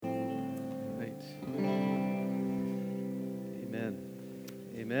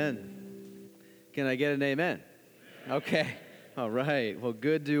Amen. Can I get an amen? Okay. All right. Well,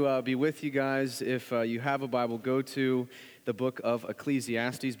 good to be with you guys. If you have a Bible, go to the book of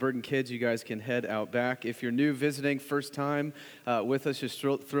Ecclesiastes. Burden kids, you guys can head out back. If you're new, visiting, first time with us, just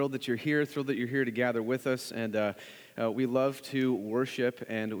thrilled that you're here, to gather with us. And we love to worship,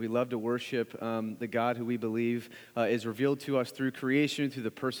 and we love to worship the God who we believe is revealed to us through creation, through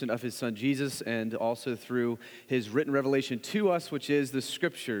the person of his son Jesus, and also through his written revelation to us, which is the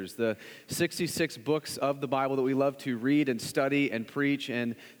scriptures, the 66 books of the Bible that we love to read and study and preach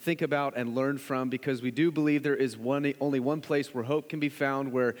and think about and learn from, because we do believe there is only one place where hope can be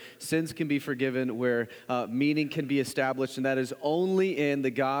found, where sins can be forgiven, where meaning can be established, and that is only in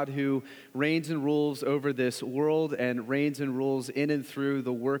the God who reigns and rules over this world and reigns and rules in and through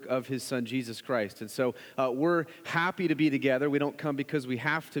the work of his son, Jesus Christ. And so we're happy to be together. We don't come because we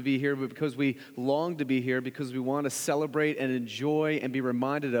have to be here, but because we long to be here, because we want to celebrate and enjoy and be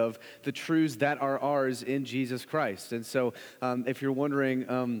reminded of the truths that are ours in Jesus Christ. And so if you're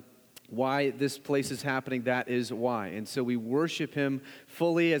wondering why this place is happening, that is why. And so we worship him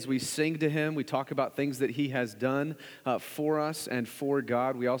fully as we sing to him. We talk about things that he has done for us and for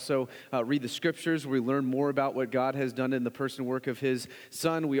God. We also read the scriptures where we learn more about what God has done in the person and work of his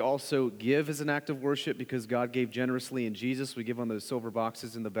son. We also give as an act of worship because God gave generously in Jesus. We give on those silver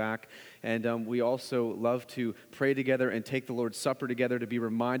boxes in the back. And we also love to pray together and take the Lord's Supper together to be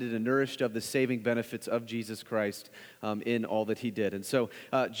reminded and nourished of the saving benefits of Jesus Christ in all that he did. And so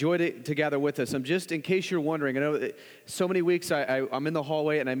joy to gather with us. Just in case you're wondering, I know so many weeks I'm in the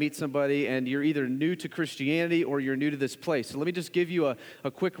hallway and I meet somebody and you're either new to Christianity or you're new to this place. So let me just give you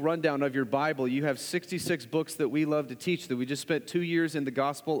a quick rundown of your Bible. You have 66 books that we love to teach, that we just spent 2 years in the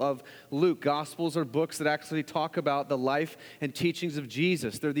Gospel of Luke. Gospels are books that actually talk about the life and teachings of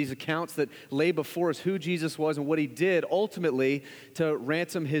Jesus. They're these accounts that lay before us who Jesus was and what he did ultimately to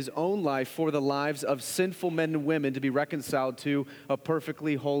ransom his own life for the lives of sinful men and women to be reconciled to a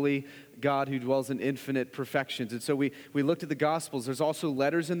perfectly holy God who dwells in infinite perfections. And so we looked at the Gospels. There's also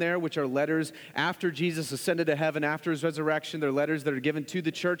letters in there, which are letters after Jesus ascended to heaven, after his resurrection. They're letters that are given to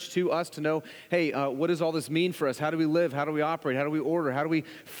the church, to us, to know, hey, what does all this mean for us? How do we live? How do we operate? How do we order? How do we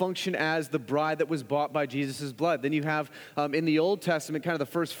function as the bride that was bought by Jesus' blood? Then you have in the Old Testament, kind of the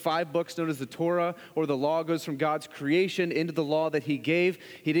first 5 books known as the Torah, or the law, goes from God's creation into the law that he gave.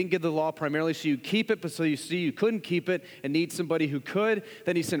 He didn't give the law primarily so you keep it, but so you see you couldn't keep it and need somebody who could.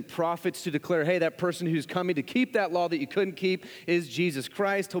 Then he sent prophets to declare, hey, that person who's coming to keep that law that you couldn't keep is Jesus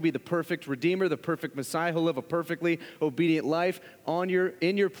Christ. He'll be the perfect Redeemer, the perfect Messiah. He'll live a perfectly obedient life in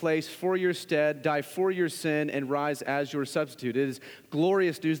your place, for your stead, die for your sin, and rise as your substitute. It is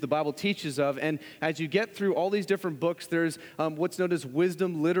glorious news the Bible teaches of. And as you get through all these different books, there's what's known as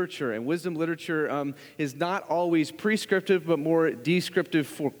wisdom literature. And wisdom literature is not always prescriptive, but more descriptive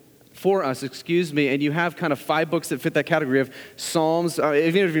for us, and you have kind of 5 books that fit that category of Psalms.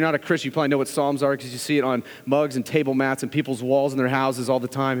 Even if you're not a Christian, you probably know what Psalms are because you see it on mugs and table mats and people's walls in their houses all the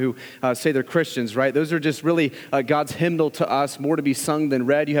time who say they're Christians, right? Those are just really God's hymnal to us, more to be sung than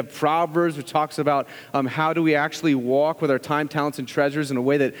read. You have Proverbs, which talks about how do we actually walk with our time, talents, and treasures in a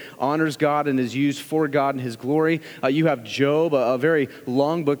way that honors God and is used for God and his glory. You have Job, a very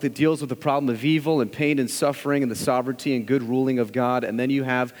long book that deals with the problem of evil and pain and suffering and the sovereignty and good ruling of God. And then you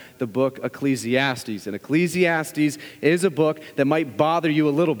have the book Ecclesiastes. And Ecclesiastes is a book that might bother you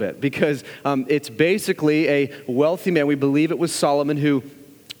a little bit because it's basically a wealthy man. We believe it was Solomon who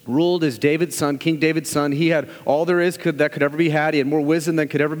ruled as David's son, King David's son. He had all there is that could ever be had. He had more wisdom than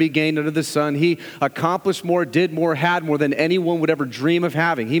could ever be gained under the sun. He accomplished more, did more, had more than anyone would ever dream of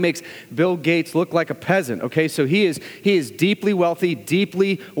having. He makes Bill Gates look like a peasant, okay? So he is deeply wealthy,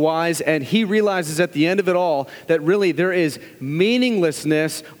 deeply wise, and he realizes at the end of it all that really there is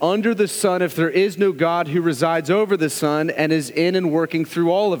meaninglessness under the sun if there is no God who resides over the sun and is in and working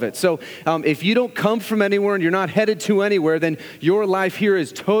through all of it. So if you don't come from anywhere and you're not headed to anywhere, then your life here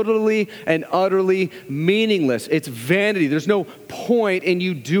is totally and utterly meaningless. It's vanity. There's no point in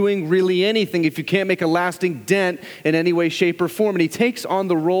you doing really anything if you can't make a lasting dent in any way, shape, or form. And he takes on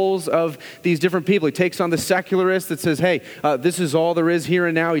the roles of these different people. He takes on the secularist that says, hey, this is all there is here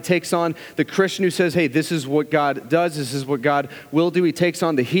and now. He takes on the Christian who says, hey, this is what God does. This is what God will do. He takes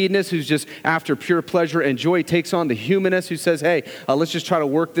on the hedonist who's just after pure pleasure and joy. He takes on the humanist who says, hey, let's just try to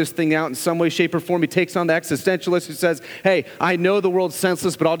work this thing out in some way, shape, or form. He takes on the existentialist who says, hey, I know the world's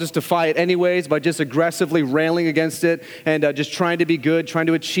senseless, but I'll just defy it anyways by just aggressively railing against it and just trying to be good, trying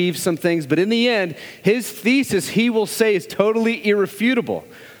to achieve some things. But in the end, his thesis, he will say, is totally irrefutable.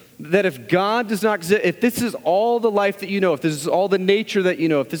 That if God does not exist, if this is all the life that you know, if this is all the nature that you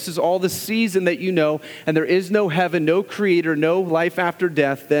know, if this is all the season that you know, and there is no heaven, no creator, no life after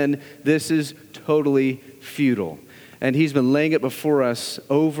death, then this is totally futile. And he's been laying it before us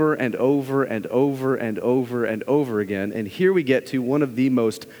over and over and over and over and over again. And here we get to one of the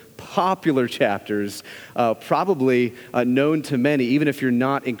most popular chapters, probably known to many, even if you're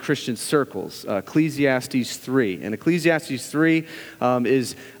not in Christian circles, Ecclesiastes 3. And Ecclesiastes 3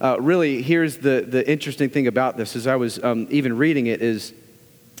 is really, here's the interesting thing about this, as I was even reading it, is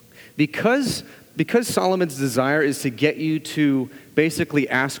because Solomon's desire is to get you to basically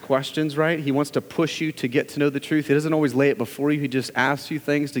ask questions, right? He wants to push you to get to know the truth. He doesn't always lay it before you. He just asks you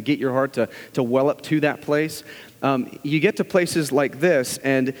things to get your heart to well up to that place. You get to places like this,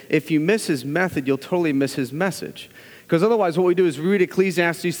 and if you miss his method, you'll totally miss his message. Because otherwise what we do is we read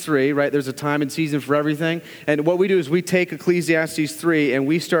Ecclesiastes 3, right? There's a time and season for everything. And what we do is we take Ecclesiastes 3 and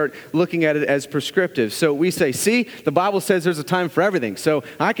we start looking at it as prescriptive. So we say, see, the Bible says there's a time for everything. So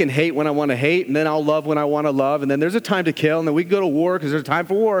I can hate when I want to hate, and then I'll love when I want to love. And then there's a time to kill, and then we go to war because there's a time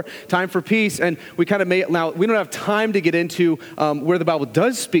for war, time for peace. And we kind of now we don't have time to get into where the Bible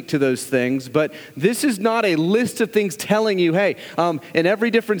does speak to those things. But this is not a list of things telling you, hey, in every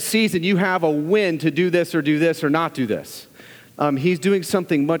different season you have a win to do this or not do this. He's doing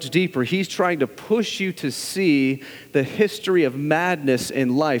something much deeper. He's trying to push you to see the history of madness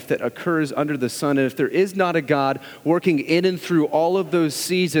in life that occurs under the sun. And if there is not a God working in and through all of those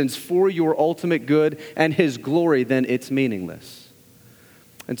seasons for your ultimate good and his glory, then it's meaningless.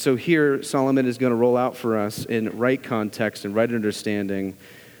 And so here, Solomon is going to roll out for us in right context and right understanding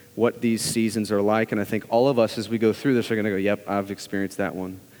what these seasons are like. And I think all of us, as we go through this, are going to go, yep, I've experienced that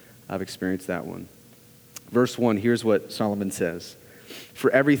one. I've experienced that one. Verse 1, here's what Solomon says. For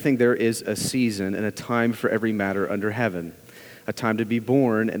everything there is a season and a time for every matter under heaven, a time to be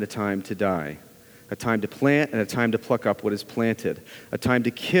born and a time to die, a time to plant and a time to pluck up what is planted, a time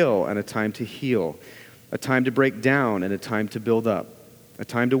to kill and a time to heal, a time to break down and a time to build up, a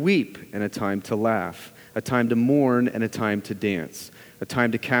time to weep and a time to laugh, a time to mourn and a time to dance, a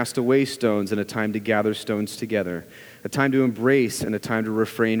time to cast away stones and a time to gather stones together, a time to embrace and a time to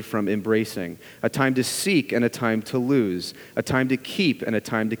refrain from embracing, a time to seek and a time to lose, a time to keep and a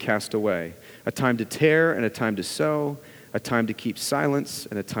time to cast away, a time to tear and a time to sow, a time to keep silence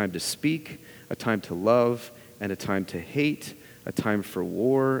and a time to speak, a time to love and a time to hate, a time for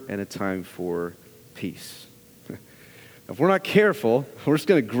war and a time for peace. If we're not careful, we're just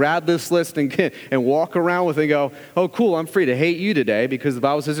going to grab this list and walk around with it and go, oh, cool, I'm free to hate you today because the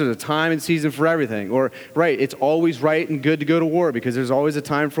Bible says there's a time and season for everything. Or, right, it's always right and good to go to war because there's always a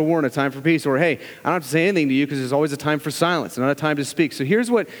time for war and a time for peace. Or, hey, I don't have to say anything to you because there's always a time for silence and not a time to speak. So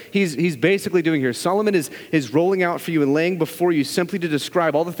here's what he's basically doing here. Solomon is rolling out for you and laying before you simply to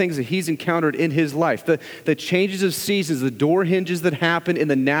describe all the things that he's encountered in his life, the changes of seasons, the door hinges that happen in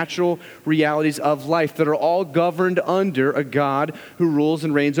the natural realities of life that are all governed under a God who rules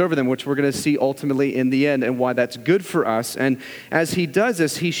and reigns over them, which we're going to see ultimately in the end and why that's good for us. And as he does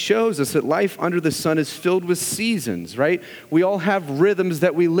this, he shows us that life under the sun is filled with seasons, right? We all have rhythms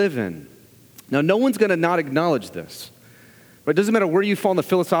that we live in. Now, no one's going to not acknowledge this. But it doesn't matter where you fall on the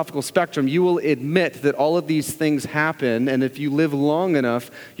philosophical spectrum, you will admit that all of these things happen, and if you live long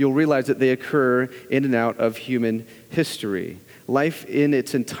enough, you'll realize that they occur in and out of human history. Life in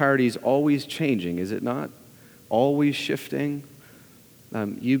its entirety is always changing, is it not? Always shifting.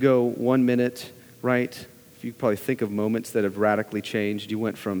 You go 1 minute, right? If you probably think of moments that have radically changed. You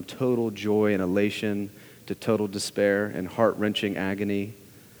went from total joy and elation to total despair and heart-wrenching agony.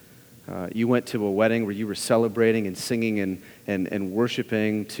 You went to a wedding where you were celebrating and singing and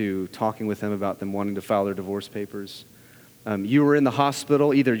worshiping to talking with them about them wanting to file their divorce papers. You were in the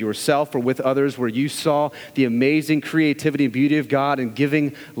hospital, either yourself or with others, where you saw the amazing creativity and beauty of God and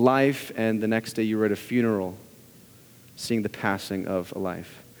giving life, and the next day you were at a funeral seeing the passing of a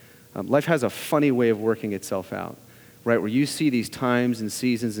life. Life has a funny way of working itself out, right, where you see these times and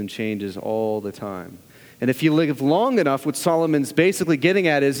seasons and changes all the time. And if you live long enough, what Solomon's basically getting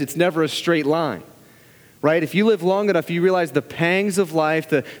at is it's never a straight line, right? If you live long enough, you realize the pangs of life,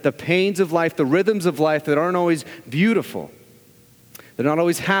 the pains of life, the rhythms of life that aren't always beautiful. They're not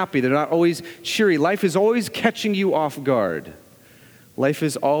always happy. They're not always cheery. Life is always catching you off guard. Life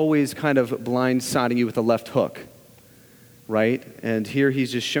is always kind of blindsiding you with a left hook, right? And here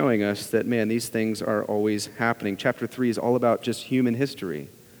he's just showing us that, man, these things are always happening. Chapter 3 is all about just human history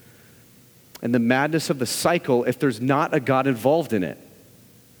and the madness of the cycle if there's not a God involved in it,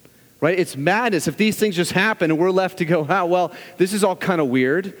 right? It's madness if these things just happen and we're left to go, oh, well, this is all kind of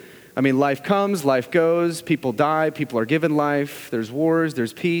weird. I mean, life comes, life goes, people die, people are given life, there's wars,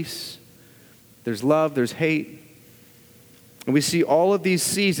 there's peace, there's love, there's hate. And we see all of these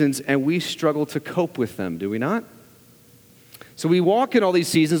seasons and we struggle to cope with them, do we not? So we walk in all these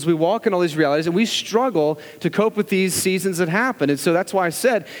seasons, we walk in all these realities, and we struggle to cope with these seasons that happen. And so that's why I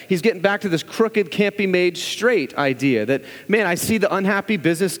said he's getting back to this crooked can't be made straight idea that, man, I see the unhappy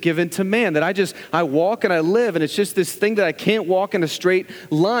business given to man, that I walk and I live, and it's just this thing that I can't walk in a straight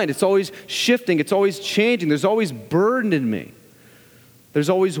line. It's always shifting, it's always changing, there's always burden in me. There's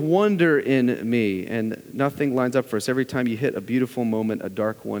always wonder in me, and nothing lines up for us. Every time you hit a beautiful moment, a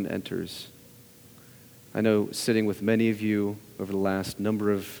dark one enters. I know sitting with many of you over the last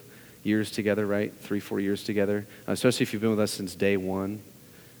number of years together, right? 3-4 years together, especially if you've been with us since day one.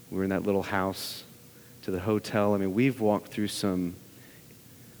 We were in that little house to the hotel. I mean, we've walked through some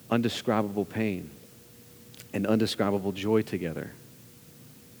undescribable pain and undescribable joy together,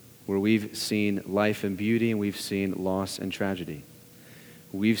 where we've seen life and beauty and we've seen loss and tragedy.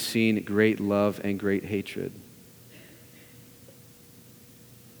 We've seen great love and great hatred.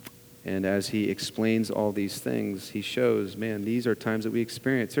 And as he explains all these things, he shows, man, these are times that we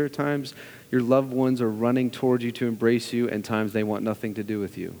experience. There are times your loved ones are running towards you to embrace you, and times they want nothing to do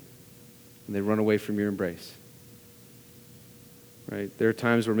with you. And they run away from your embrace. Right? There are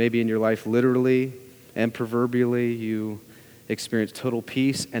times where maybe in your life, literally and proverbially, you experience total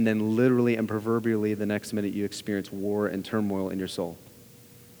peace, and then literally and proverbially, the next minute you experience war and turmoil in your soul.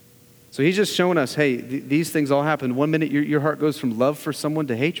 So he's just showing us, hey, these things all happen. One minute your heart goes from love for someone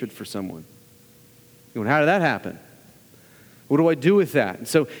to hatred for someone. You know, how did that happen? What do I do with that? And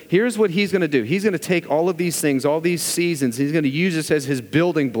so here's what he's going to do. He's going to take all of these things, all these seasons, he's going to use this as his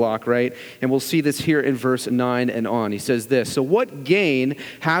building block, right? And we'll see this here in verse 9 and on. He says this, so what gain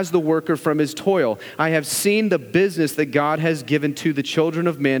has the worker from his toil? I have seen the business that God has given to the children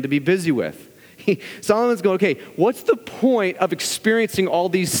of man to be busy with. Solomon's going, okay, what's the point of experiencing all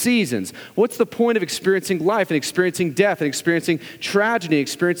these seasons? What's the point of experiencing life and experiencing death and experiencing tragedy,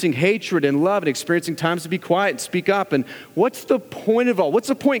 experiencing hatred and love and experiencing times to be quiet and speak up? And what's the point of all? What's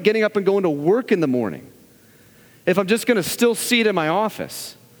the point getting up and going to work in the morning if I'm just going to still see it in my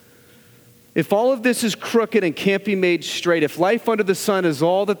office? If all of this is crooked and can't be made straight, if life under the sun is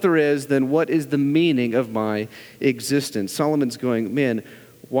all that there is, then what is the meaning of my existence? Solomon's going, man,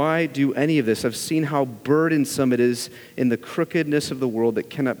 why do any of this? I've seen how burdensome it is in the crookedness of the world that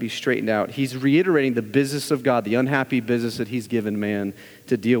cannot be straightened out. He's reiterating the business of God, the unhappy business that he's given man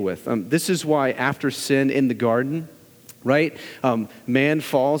to deal with. This is why after sin in the garden, right, man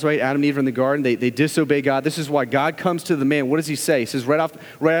falls, right? Adam and Eve are in the garden. They disobey God. This is why God comes to the man. What does he say? He says right out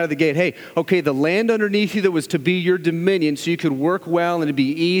of the gate, hey, okay, the land underneath you that was to be your dominion so you could work well and it'd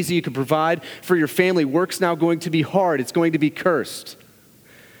be easy, you could provide for your family, work's now going to be hard. It's going to be cursed.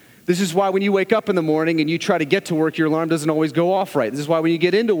 This is why when you wake up in the morning and you try to get to work, your alarm doesn't always go off right. This is why when you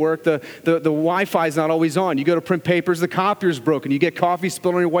get into work, the Wi-Fi is not always on. You go to print papers, the copier's broken. You get coffee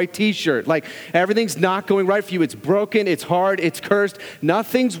spilled on your white T-shirt. Like, everything's not going right for you. It's broken, it's hard, it's cursed.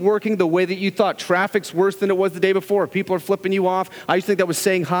 Nothing's working the way that you thought. Traffic's worse than it was the day before. People are flipping you off. I used to think that was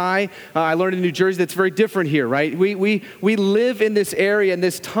saying hi. I learned in New Jersey that's very different here, right? We live in this area, in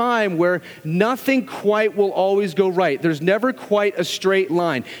this time where nothing quite will always go right. There's never quite a straight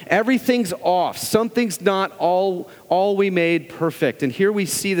line. Everything's off. Something's not all we made perfect. And here we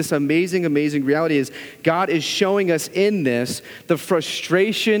see this amazing, amazing reality is God is showing us in this the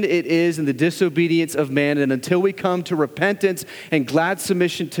frustration it is in the disobedience of man. And until we come to repentance and glad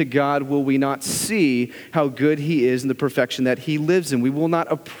submission to God, will we not see how good he is and the perfection that he lives in. We will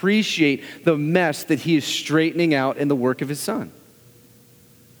not appreciate the mess that he is straightening out in the work of his Son.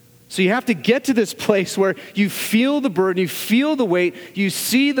 So you have to get to this place where you feel the burden, you feel the weight, you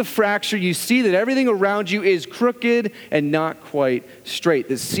see the fracture, you see that everything around you is crooked and not quite straight.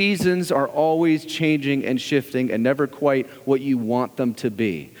 The seasons are always changing and shifting and never quite what you want them to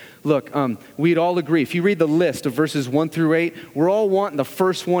be. Look, we'd all agree, if you read the list of verses 1 through 8, we're all wanting the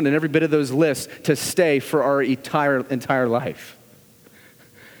first one and every bit of those lists to stay for our entire life.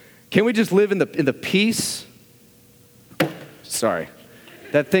 Can we just live in the peace? Sorry.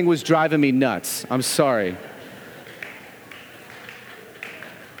 That thing was driving me nuts. I'm sorry.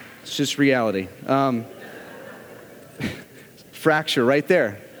 It's just reality. Fracture right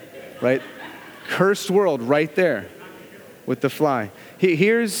there, right? Cursed world right there with the fly.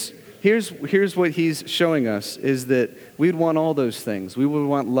 Here's what he's showing us is that we'd want all those things. We would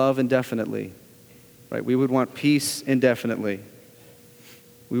want love indefinitely, right? We would want peace indefinitely.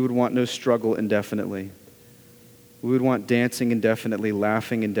 We would want no struggle indefinitely. We would want dancing indefinitely,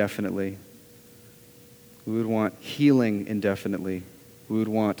 laughing indefinitely. We would want healing indefinitely. We would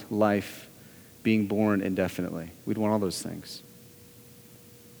want life, being born indefinitely. We'd want all those things.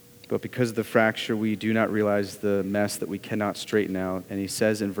 But because of the fracture, we do not realize the mess that we cannot straighten out. And he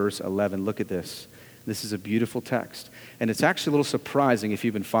says in verse 11, look at this. This is a beautiful text. And it's actually a little surprising if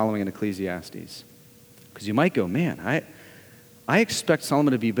you've been following in Ecclesiastes. Because you might go, man, I expect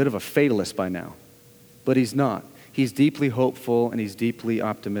Solomon to be a bit of a fatalist by now. But he's not. He's deeply hopeful and he's deeply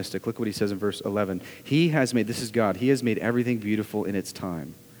optimistic. Look what he says in verse 11. He has made, this is God, he has made everything beautiful in its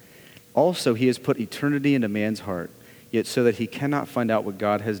time. Also, he has put eternity into man's heart, yet so that he cannot find out what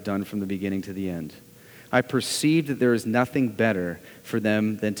God has done from the beginning to the end. I perceive that there is nothing better for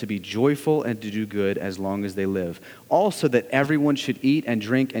them than to be joyful and to do good as long as they live. Also, that everyone should eat and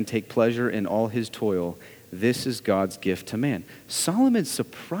drink and take pleasure in all his toil. This is God's gift to man. Solomon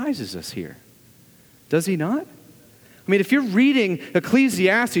surprises us here. Does he not? I mean, if you're reading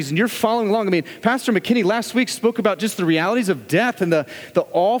Ecclesiastes and you're following along, I mean, Pastor McKinney last week spoke about just the realities of death and the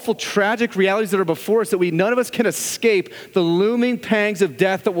awful, tragic realities that are before us, that none of us can escape the looming pangs of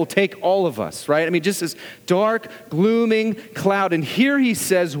death that will take all of us, right? I mean, just this dark, glooming cloud. And here he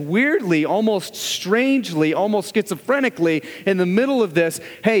says, weirdly, almost strangely, almost schizophrenically, in the middle of this,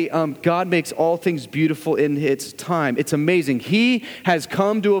 hey, God makes all things beautiful in its time. It's amazing. He has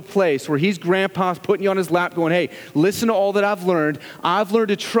come to a place where he's grandpa's putting you on his lap going, hey, listen to all that I've learned. I've learned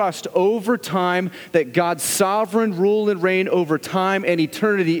to trust over time that God's sovereign rule and reign over time and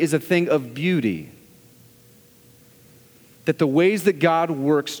eternity is a thing of beauty. That the ways that God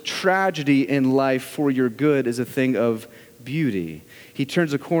works tragedy in life for your good is a thing of beauty. He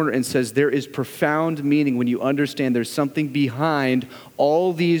turns a corner and says there is profound meaning when you understand there's something behind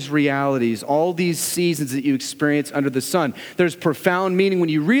all these realities, all these seasons that you experience under the sun. There's profound meaning when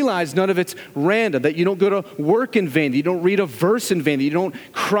you realize none of it's random, that you don't go to work in vain, that you don't read a verse in vain, that you don't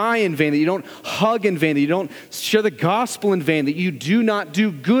cry in vain, that you don't hug in vain, that you don't share the gospel in vain, that you do not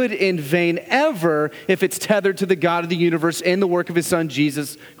do good in vain ever if it's tethered to the God of the universe and the work of his Son,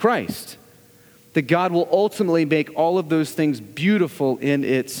 Jesus Christ. That God will ultimately make all of those things beautiful in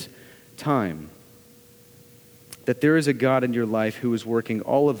its time. That there is a God in your life who is working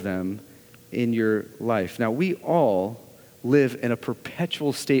all of them in your life. Now, we all live in a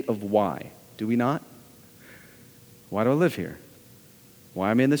perpetual state of why, do we not? Why do I live here?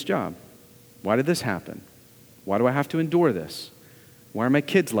 Why am I in this job? Why did this happen? Why do I have to endure this? Why are my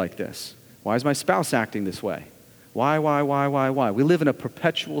kids like this? Why is my spouse acting this way? Why? We live in a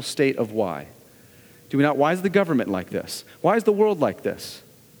perpetual state of why. Do we not? Why is the government like this? Why is the world like this?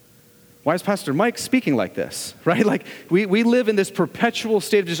 Why is Pastor Mike speaking like this? Right? Like we live in this perpetual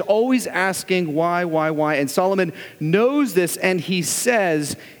state of just always asking why? And Solomon knows this and he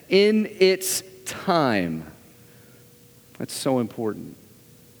says, in its time. That's so important.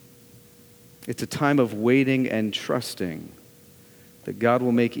 It's a time of waiting and trusting that God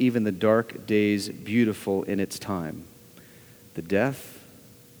will make even the dark days beautiful in its time. The death,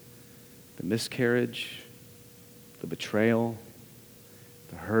 the miscarriage, the betrayal,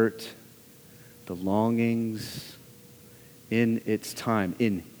 the hurt, the longings, in its time,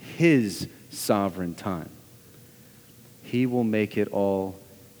 in his sovereign time. He will make it all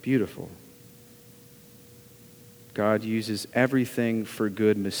beautiful. God uses everything for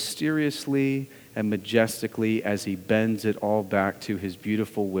good mysteriously and majestically as he bends it all back to his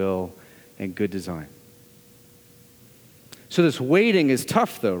beautiful will and good design. So this waiting is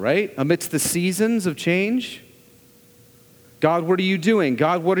tough though, right? Amidst the seasons of change. God, what are you doing?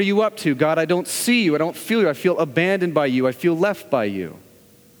 God, what are you up to? God, I don't see you. I don't feel you. I feel abandoned by you. I feel left by you.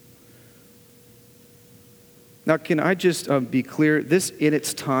 Now, can I just be clear? This in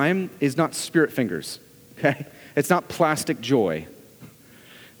its time is not spirit fingers, okay? It's not plastic joy.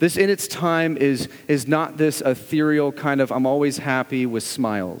 This in its time is not this ethereal kind of I'm always happy with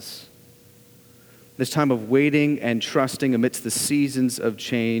smiles. This time of waiting and trusting amidst the seasons of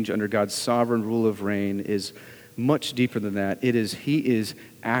change under God's sovereign rule of reign is much deeper than that. He is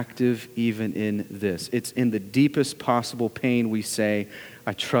active even in this. It's in the deepest possible pain we say,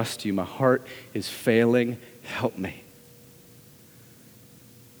 I trust you. My heart is failing. Help me.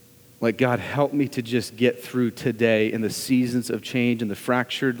 Like, God, help me to just get through today in the seasons of change and the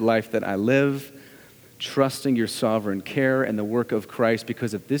fractured life that I live, trusting your sovereign care and the work of Christ,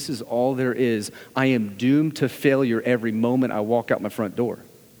 because if this is all there is, I am doomed to failure every moment I walk out my front door.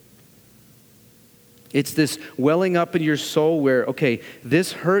 It's this welling up in your soul where, okay,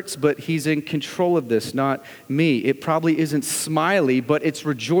 this hurts, but he's in control of this, not me. It probably isn't smiley, but it's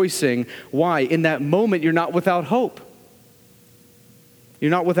rejoicing. Why? In that moment, you're not without hope. You're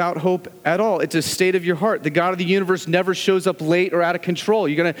not without hope at all. It's a state of your heart. The God of the universe never shows up late or out of control.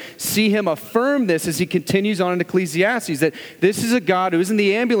 You're going to see him affirm this as he continues on in Ecclesiastes, that this is a God who isn't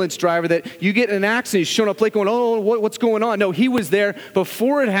the ambulance driver that you get in an accident, he's showing up late going, oh, what's going on? No, he was there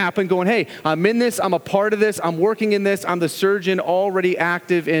before it happened going, hey, I'm in this, I'm a part of this, I'm working in this, I'm the surgeon already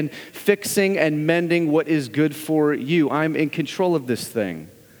active in fixing and mending what is good for you. I'm in control of this thing.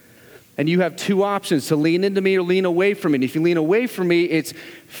 And you have two options, to lean into me or lean away from me. And if you lean away from me, it's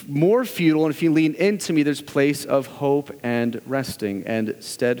more futile. And if you lean into me, there's place of hope and resting and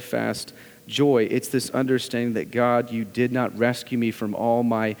steadfast joy. It's this understanding that, God, you did not rescue me from all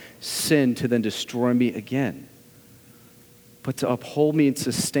my sin to then destroy me again, but to uphold me and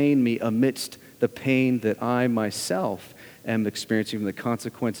sustain me amidst the pain that I myself am experiencing from the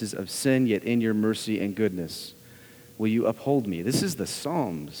consequences of sin, yet in your mercy and goodness, will you uphold me? This is the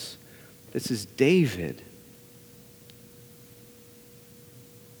Psalms. This is David.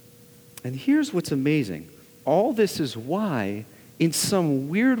 And here's what's amazing. All this is why, in some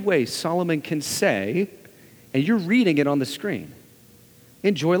weird way, Solomon can say, and you're reading it on the screen,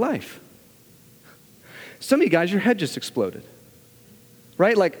 enjoy life. Some of you guys, your head just exploded.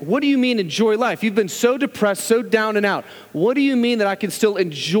 Right? Like, what do you mean enjoy life? You've been so depressed, so down and out. What do you mean that I can still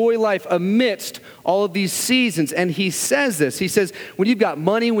enjoy life amidst all of these seasons? And he says this. He says, when you've got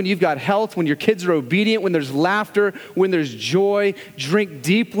money, when you've got health, when your kids are obedient, when there's laughter, when there's joy, drink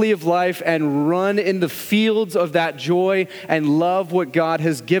deeply of life and run in the fields of that joy and love what God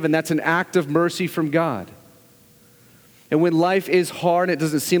has given. That's an act of mercy from God. And when life is hard and it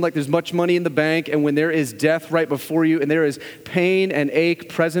doesn't seem like there's much money in the bank, and when there is death right before you, and there is pain and ache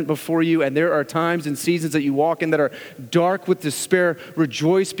present before you, and there are times and seasons that you walk in that are dark with despair,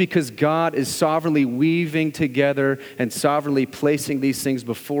 rejoice, because God is sovereignly weaving together and sovereignly placing these things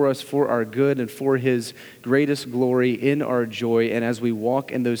before us for our good and for his greatest glory in our joy. And as we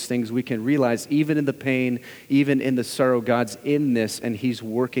walk in those things, we can realize even in the pain, even in the sorrow, God's in this and he's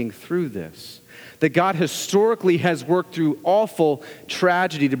working through this. That God historically has worked through awful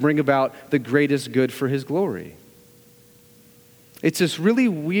tragedy to bring about the greatest good for his glory. It's this really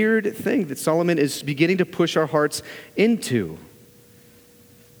weird thing that Solomon is beginning to push our hearts into.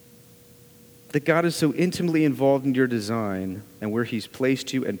 That God is so intimately involved in your design and where he's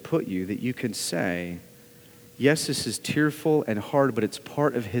placed you and put you that you can say, yes, this is tearful and hard, but it's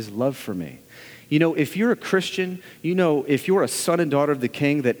part of his love for me. You know, if you're a Christian, you know, if you're a son and daughter of the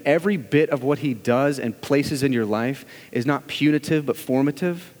King, that every bit of what he does and places in your life is not punitive but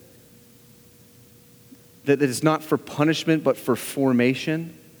formative. That it's not for punishment but for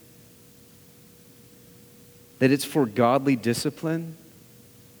formation. That it's for godly discipline.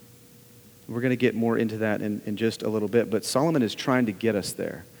 We're going to get more into that in just a little bit, but Solomon is trying to get us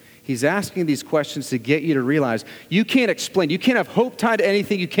there. He's asking these questions to get you to realize you can't explain. You can't have hope tied to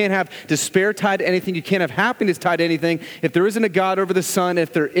anything. You can't have despair tied to anything. You can't have happiness tied to anything if there isn't a God over the sun,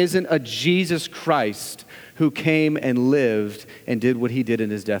 if there isn't a Jesus Christ who came and lived and did what he did in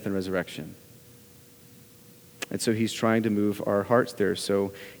his death and resurrection. And so he's trying to move our hearts there.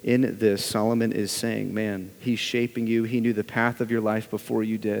 So in this, Solomon is saying, man, he's shaping you. He knew the path of your life before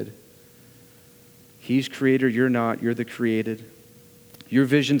you did. He's creator, you're not. You're the created. Your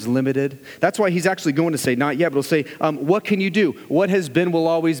vision's limited. That's why he's actually going to say, not yet, but he'll say, what can you do? What has been will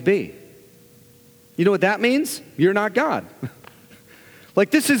always be. You know what that means? You're not God. Like,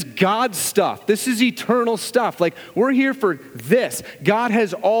 this is God's stuff. This is eternal stuff. Like, we're here for this. God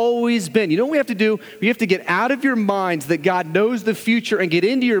has always been. You know what we have to do? We have to get out of your minds that God knows the future and get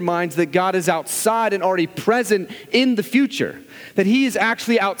into your minds that God is outside and already present in the future. That he is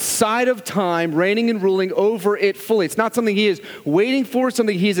actually outside of time, reigning and ruling over it fully. It's not something he is waiting for,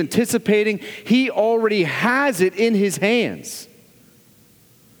 something he is anticipating. He already has it in his hands.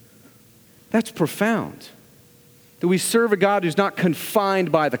 That's profound. That we serve a God who's not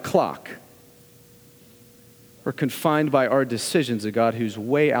confined by the clock or confined by our decisions, a God who's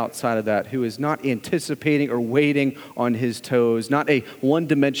way outside of that, who is not anticipating or waiting on his toes, not a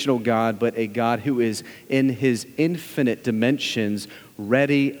one-dimensional God, but a God who is in his infinite dimensions,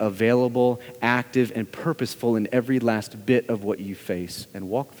 ready, available, active, and purposeful in every last bit of what you face and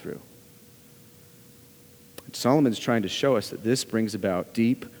walk through. Solomon's trying to show us that this brings about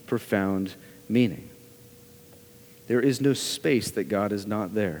deep, profound meaning. There is no space that God is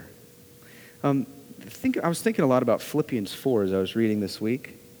not there. I was thinking a lot about Philippians 4 as I was reading this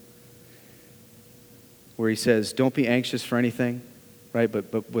week, where he says, don't be anxious for anything, right?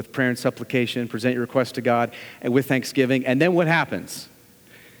 But with prayer and supplication, present your request to God, and with thanksgiving. And then what happens?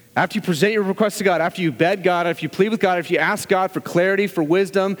 After you present your request to God, after you beg God, after you plead with God, after you ask God for clarity, for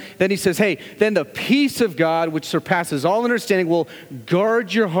wisdom, then he says, hey, then the peace of God, which surpasses all understanding, will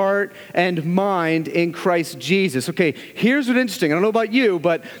guard your heart and mind in Christ Jesus. Okay, here's what's interesting. I don't know about you,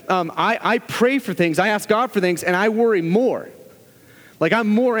 but I pray for things, I ask God for things, and I worry more. Like I'm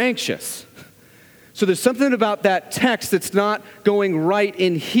more anxious. So there's something about that text that's not going right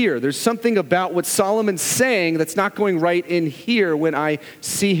in here. There's something about what Solomon's saying that's not going right in here when I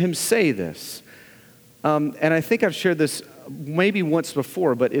see him say this. And I think I've shared this maybe once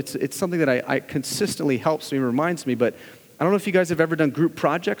before, but it's something that I consistently helps me, reminds me. But I don't know if you guys have ever done group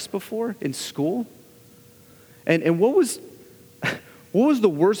projects before in school. And what was the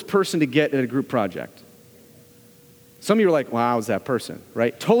worst person to get in a group project? Some of you are like, wow, I was that person,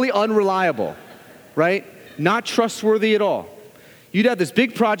 right? Totally unreliable. Right? Not trustworthy at all. You'd have this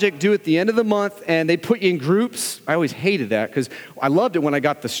big project due at the end of the month, and they'd put you in groups. I always hated that because I loved it when I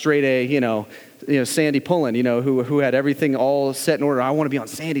got the straight A, Sandy Pullen, who had everything all set in order. I want to be on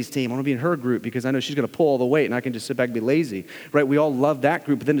Sandy's team. I want to be in her group because I know she's going to pull all the weight, and I can just sit back and be lazy. Right? We all love that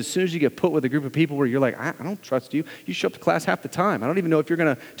group, but then as soon as you get put with a group of people where you're like, I don't trust you. You show up to class half the time. I don't even know if you're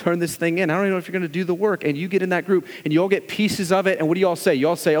going to turn this thing in. I don't even know if you're going to do the work. And you get in that group, and you all get pieces of it, and what do you all say? You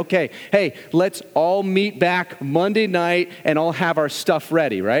all say, okay, hey, let's all meet back Monday night and all have our stuff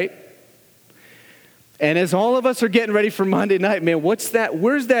ready, right? And as all of us are getting ready for Monday night, man, what's that?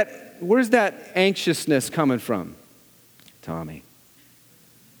 Where's that anxiousness coming from? Tommy,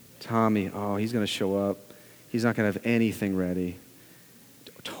 oh, he's going to show up. He's not going to have anything ready.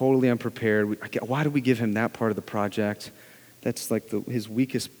 Totally unprepared. Why do we give him that part of the project? That's like his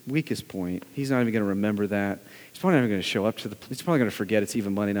weakest point. He's not even going to remember that. He's probably not even going to show up he's probably going to forget it's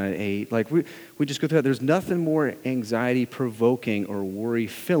even Monday night at 8. Like we just go through that. There's nothing more anxiety-provoking or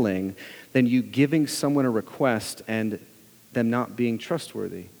worry-filling than you giving someone a request and them not being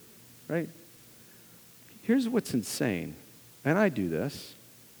trustworthy, right? Here's what's insane, and I do this.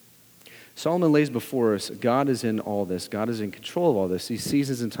 Solomon lays before us, God is in all this. God is in control of all this. These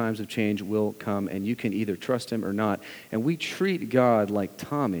seasons and times of change will come, and you can either trust him or not. And we treat God like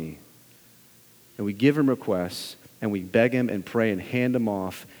Tommy, and we give him requests, and we beg him and pray and hand him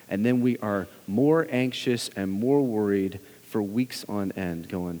off, and then we are more anxious and more worried for weeks on end,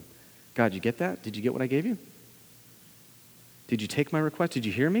 going, God, you get that? Did you get what I gave you? Did you take my request? Did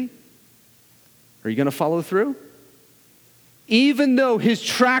you hear me? Are you going to follow through? Even though his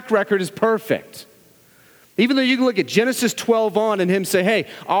track record is perfect. Even though you can look at Genesis 12 on and him say, hey,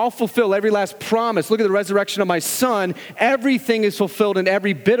 I'll fulfill every last promise. Look at the resurrection of my son. Everything is fulfilled in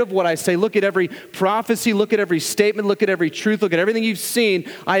every bit of what I say. Look at every prophecy. Look at every statement. Look at every truth. Look at everything you've seen.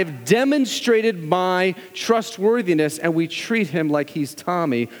 I have demonstrated my trustworthiness, and we treat him like he's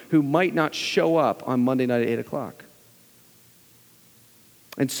Tommy, who might not show up on Monday night at 8 o'clock.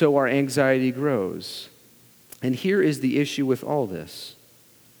 And so our anxiety grows. And here is the issue with all this.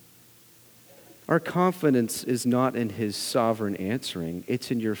 Our confidence is not in his sovereign answering. It's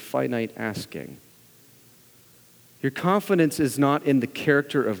in your finite asking. Your confidence is not in the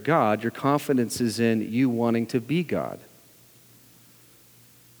character of God. Your confidence is in you wanting to be God.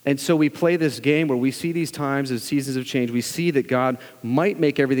 And so we play this game where we see these times as seasons of change. We see that God might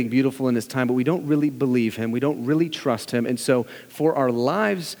make everything beautiful in his time, but we don't really believe him. We don't really trust him. And so for our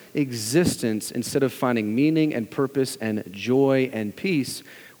lives' existence, instead of finding meaning and purpose and joy and peace,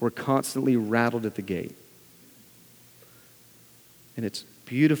 we're constantly rattled at the gate. And it's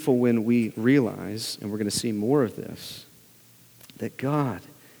beautiful when we realize, and we're going to see more of this, that God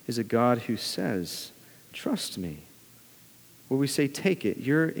is a God who says, trust me. Where we say, take it,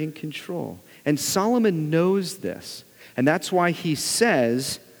 you're in control. And Solomon knows this. And that's why he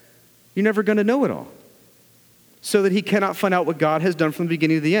says, you're never going to know it all. So that he cannot find out what God has done from the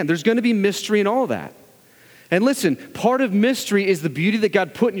beginning to the end. There's going to be mystery in all that. And listen, part of mystery is the beauty that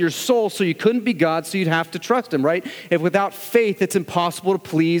God put in your soul, so you couldn't be God, so you'd have to trust him, right? If without faith, it's impossible to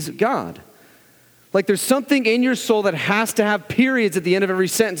please God. Like there's something in your soul that has to have periods at the end of every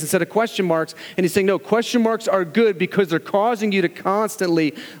sentence instead of question marks. And he's saying, no, question marks are good because they're causing you to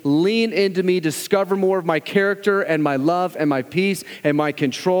constantly lean into me, discover more of my character and my love and my peace and my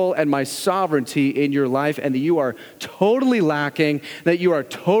control and my sovereignty in your life, and that you are totally lacking, that you are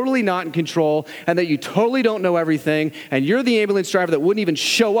totally not in control, and that you totally don't know everything, and you're the ambulance driver that wouldn't even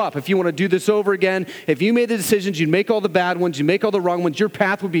show up if you want to do this over again. If you made the decisions, you'd make all the bad ones, you make all the wrong ones, your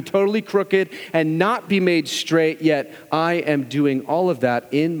path would be totally crooked and not be made straight, yet I am doing all of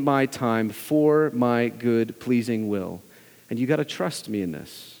that in my time for my good, pleasing will. And you got to trust me in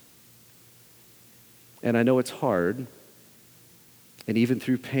this. And I know it's hard. And even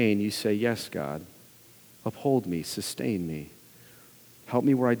through pain, you say, yes, God, uphold me, sustain me, Help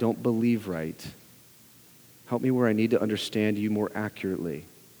me where I don't believe right. Help me where I need to understand you more accurately.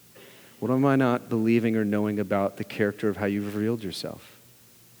 What am I not believing or knowing about the character of how you've revealed yourself?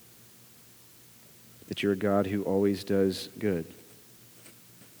 That you're a God who always does good.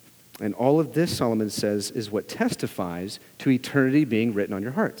 And all of this, Solomon says, is what testifies to eternity being written on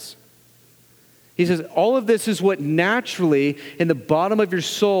your hearts. He says, all of this is what naturally in the bottom of your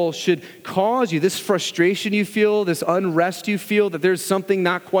soul should cause you, this frustration you feel, this unrest you feel, that there's something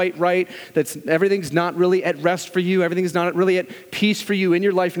not quite right, that everything's not really at rest for you, everything's not really at peace for you in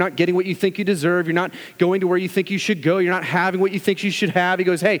your life, you're not getting what you think you deserve, you're not going to where you think you should go, you're not having what you think you should have. He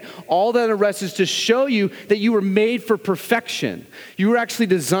goes, hey, all that unrest is to show you that you were made for perfection. You were actually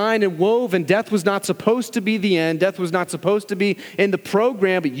designed and woven. Death was not supposed to be the end. Death was not supposed to be in the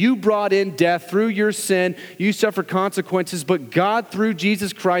program, but you brought in death through your sin. You suffer consequences, but God, through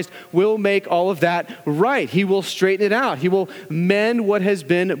Jesus Christ, will make all of that right. He will straighten it out. He will mend what has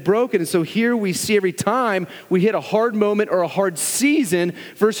been broken. And so here we see every time we hit a hard moment or a hard season,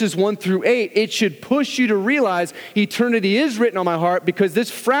 verses 1 through 8, it should push you to realize eternity is written on my heart because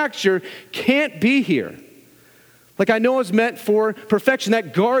this fracture can't be here. Like I know it's meant for perfection.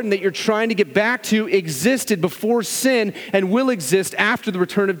 That garden that you're trying to get back to existed before sin and will exist after the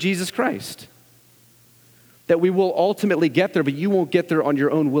return of Jesus Christ. That we will ultimately get there, but you won't get there on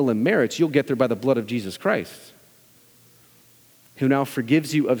your own will and merits. You'll get there by the blood of Jesus Christ, who now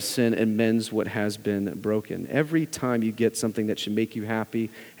forgives you of sin and mends what has been broken. Every time you get something that should make you happy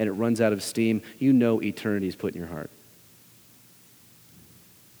and it runs out of steam, you know eternity is put in your heart.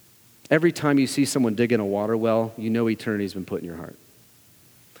 Every time you see someone dig in a water well, you know eternity has been put in your heart.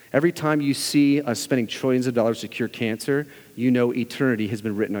 Every time you see us spending trillions of dollars to cure cancer, you know eternity has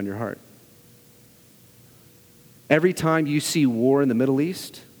been written on your heart. Every time you see war in the Middle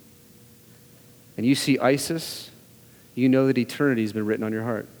East and you see ISIS, you know that eternity has been written on your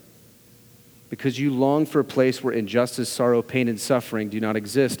heart. Because you long for a place where injustice, sorrow, pain, and suffering do not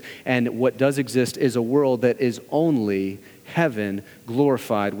exist. And what does exist is a world that is only heaven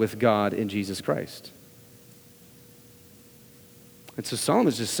glorified with God in Jesus Christ. And so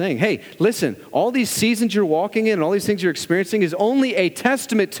Solomon's just saying, hey, listen, all these seasons you're walking in and all these things you're experiencing is only a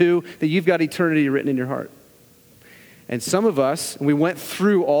testament to that you've got eternity written in your heart. And some of us, we went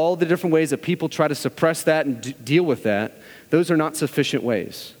through all the different ways that people try to suppress that and deal with that. Those are not sufficient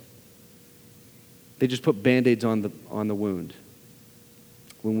ways. They just put Band-Aids on the wound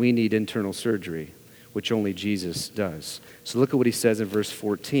when we need internal surgery, which only Jesus does. So look at what he says in verse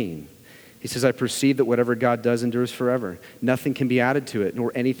 14. He says, I perceive that whatever God does endures forever. Nothing can be added to it,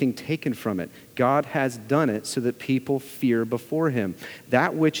 nor anything taken from it. God has done it so that people fear before him.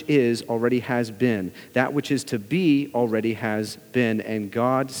 That which is already has been. That which is to be already has been. And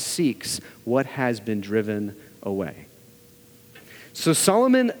God seeks what has been driven away. So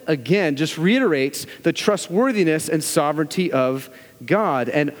Solomon, again, just reiterates the trustworthiness and sovereignty of God.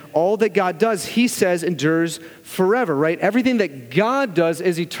 And all that God does, he says, endures forever, right? Everything that God does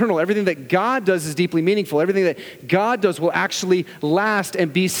is eternal. Everything that God does is deeply meaningful. Everything that God does will actually last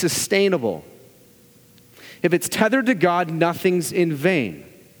and be sustainable. If it's tethered to God, nothing's in vain.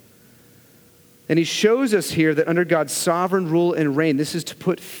 And he shows us here that under God's sovereign rule and reign, this is to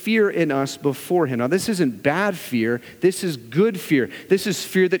put fear in us before him. Now, this isn't bad fear. This is good fear. This is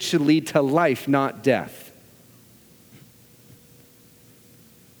fear that should lead to life, not death.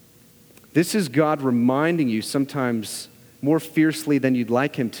 This is God reminding you sometimes more fiercely than you'd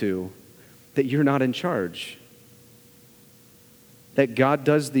like him to that you're not in charge. That God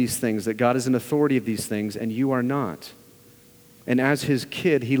does these things, that God is an authority of these things, and you are not. And as his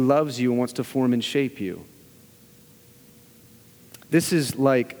kid, he loves you and wants to form and shape you. This is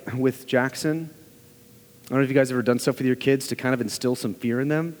like with Jackson. I don't know if you guys have ever done stuff with your kids to kind of instill some fear in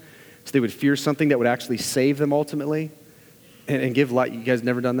them. So they would fear something that would actually save them ultimately and give light. You guys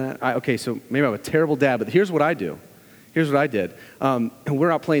never done that? Okay, so maybe I'm a terrible dad, but here's what I do. Here's what I did.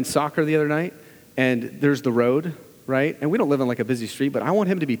 We're out playing soccer the other night, and there's the road, right? And we don't live on like a busy street, but I want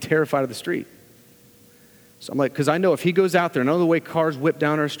him to be terrified of the street. So I'm like, because I know if he goes out there, I know the way cars whip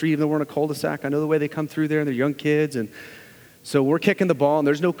down our street, even though we're in a cul-de-sac, I know the way they come through there, and they're young kids, and so we're kicking the ball, and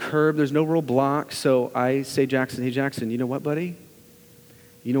there's no curb, there's no real block, so I say, Jackson, hey, Jackson, you know what, buddy?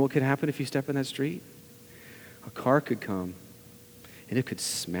 You know what could happen if you step in that street? A car could come, and it could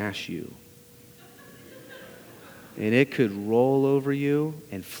smash you. And it could roll over you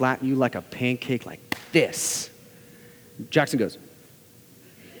and flatten you like a pancake like this. Jackson goes,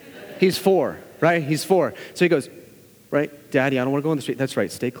 he's 4. Right? He's 4. So he goes, right, Daddy, I don't want to go on the street. That's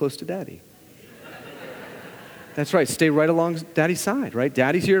right, stay close to Daddy. That's right. Stay right along Daddy's side, right?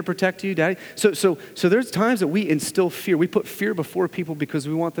 Daddy's here to protect you. Daddy. So there's times that we instill fear. We put fear before people because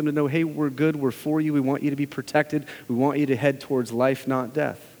we want them to know, hey, we're good, we're for you, we want you to be protected, we want you to head towards life, not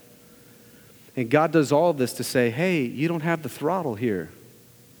death. And God does all of this to say, hey, you don't have the throttle here.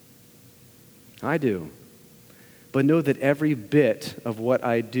 I do. But know that every bit of what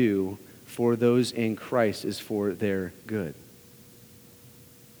I do for those in Christ is for their good.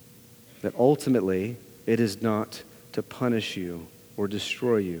 That ultimately, it is not to punish you or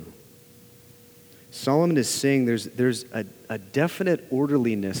destroy you. Solomon is saying there's a definite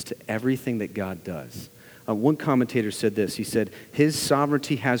orderliness to everything that God does. One commentator said this. He said, his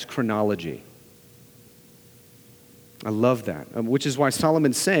sovereignty has chronology. I love that, which is why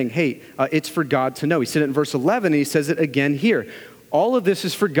Solomon's saying, hey, it's for God to know. He said it in verse 11, and he says it again here. All of this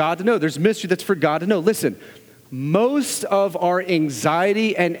is for God to know. There's mystery that's for God to know. Listen, most of our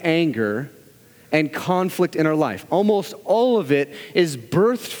anxiety and anger and conflict in our life, almost all of it is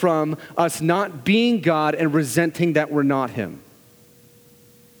birthed from us not being God and resenting that we're not Him.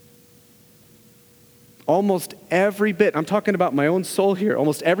 Almost every bit, I'm talking about my own soul here,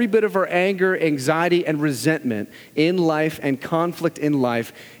 almost every bit of our anger, anxiety, and resentment in life and conflict in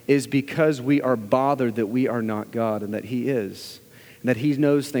life is because we are bothered that we are not God and that He is, and that He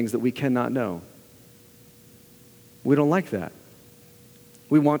knows things that we cannot know. We don't like that.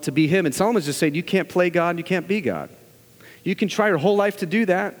 We want to be Him. And Solomon's just saying, you can't play God and you can't be God. You can try your whole life to do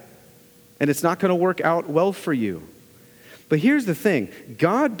that, and it's not going to work out well for you. But here's the thing.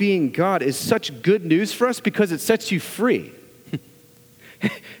 God being God is such good news for us because it sets you free.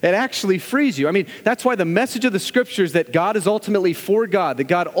 It actually frees you. I mean, that's why the message of the Scripture is that God is ultimately for God, that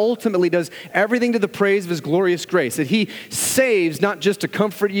God ultimately does everything to the praise of His glorious grace, that He saves not just to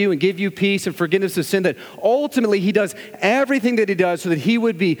comfort you and give you peace and forgiveness of sin, that ultimately He does everything that He does so that He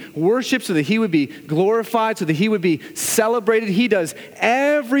would be worshiped, so that He would be glorified, so that He would be celebrated. He does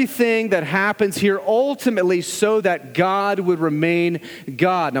everything that happens here ultimately so that God would remain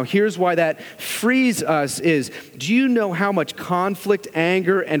God. Now, here's why that frees us is, do you know how much conflict, anger,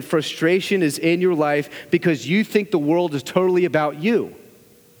 and frustration is in your life because you think the world is totally about you?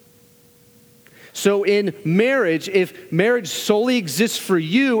 So in marriage, if marriage solely exists for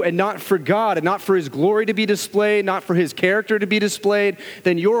you and not for God and not for His glory to be displayed, not for His character to be displayed,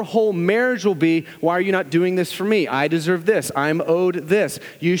 then your whole marriage will be, why are you not doing this for me? I deserve this. I'm owed this.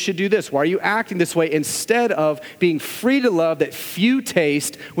 You should do this. Why are you acting this way? Instead of being free to love that few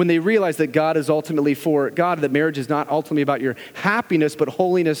taste when they realize that God is ultimately for God, that marriage is not ultimately about your happiness, but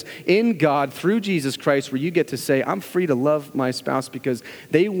holiness in God through Jesus Christ, where you get to say, I'm free to love my spouse because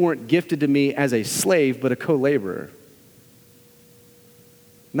they weren't gifted to me as a slave, but a co-laborer.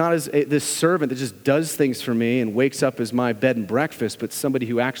 Not as this servant that just does things for me and wakes up as my bed and breakfast, but somebody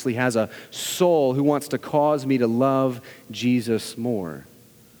who actually has a soul who wants to cause me to love Jesus more,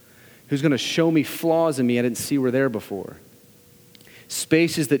 who's going to show me flaws in me I didn't see were there before,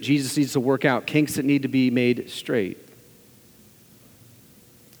 spaces that Jesus needs to work out, kinks that need to be made straight.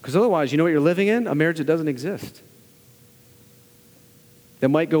 Because otherwise, you know what you're living in? A marriage that doesn't exist. That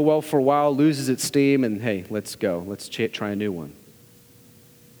might go well for a while, loses its steam, and hey, let's go. Let's try a new one.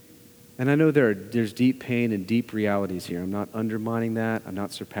 And I know there's deep pain and deep realities here. I'm not undermining that. I'm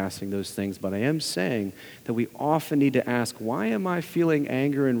not surpassing those things. But I am saying that we often need to ask, why am I feeling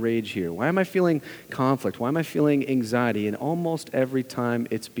anger and rage here? Why am I feeling conflict? Why am I feeling anxiety? And almost every time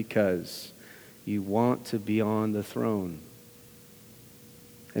it's because you want to be on the throne.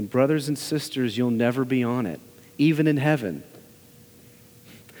 And brothers and sisters, you'll never be on it, even in heaven.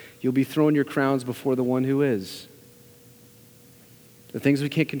 You'll be throwing your crowns before the one who is. The things we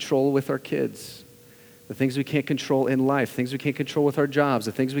can't control with our kids, the things we can't control in life, things we can't control with our jobs,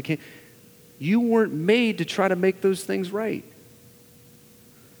 the things we can't. You weren't made to try to make those things right.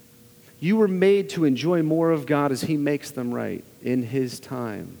 You were made to enjoy more of God as He makes them right in His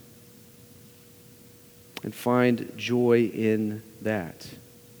time. And find joy in that.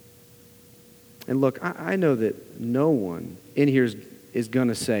 And look, I know that no one in here is going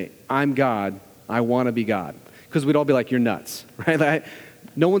to say, I'm God, I want to be God. Because we'd all be like, you're nuts, right?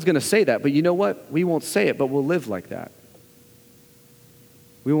 No one's going to say that, but you know what? We won't say it, but we'll live like that.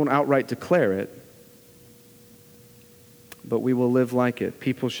 We won't outright declare it, but we will live like it.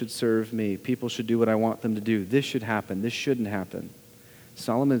 People should serve me. People should do what I want them to do. This should happen. This shouldn't happen.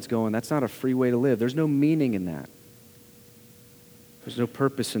 Solomon's going, that's not a free way to live. There's no meaning in that. There's no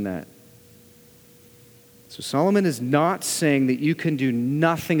purpose in that. So Solomon is not saying that you can do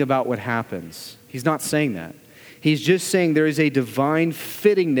nothing about what happens. He's not saying that. He's just saying there is a divine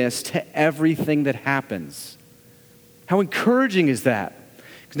fittingness to everything that happens. How encouraging is that?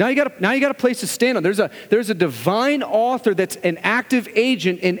 Now you got a place to stand on. There's a divine author that's an active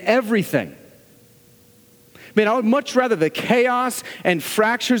agent in everything. Man, I would much rather the chaos and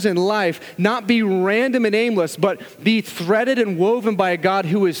fractures in life not be random and aimless, but be threaded and woven by a God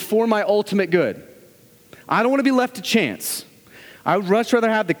who is for my ultimate good. I don't want to be left to chance. I would much rather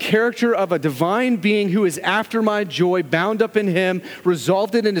have the character of a divine being who is after my joy, bound up in him,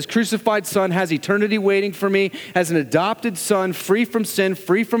 resolved it in his crucified son, has eternity waiting for me, as an adopted son, free from sin,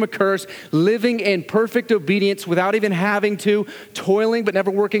 free from a curse, living in perfect obedience without even having to, toiling but never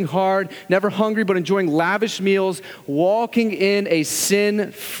working hard, never hungry but enjoying lavish meals, walking in a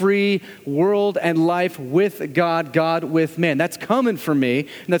sin-free world and life with God, God with man. That's coming for me,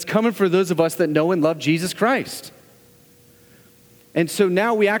 and that's coming for those of us that know and love Jesus Christ. And so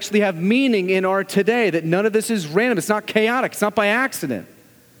now we actually have meaning in our today, that none of this is random. It's not chaotic. It's not by accident.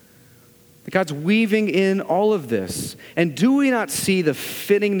 That God's weaving in all of this. And do we not see the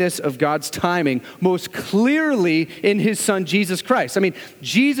fittingness of God's timing most clearly in his son, Jesus Christ? I mean,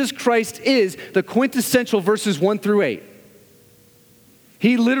 Jesus Christ is the quintessential verses 1 through 8.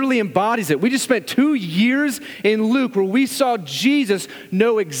 He literally embodies it. We just spent 2 years in Luke where we saw Jesus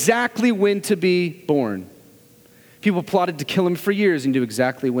know exactly when to be born. People plotted to kill him for years and knew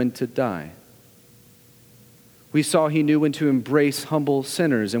exactly when to die. We saw he knew when to embrace humble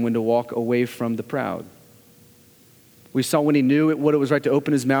sinners and when to walk away from the proud. We saw when he knew what it was right to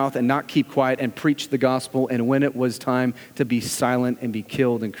open his mouth and not keep quiet and preach the gospel, and when it was time to be silent and be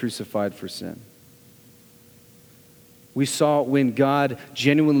killed and crucified for sin. We saw when God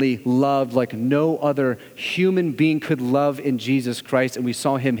genuinely loved like no other human being could love in Jesus Christ, and we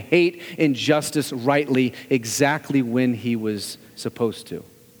saw him hate injustice rightly exactly when he was supposed to.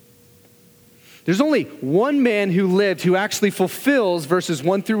 There's only one man who lived who actually fulfills verses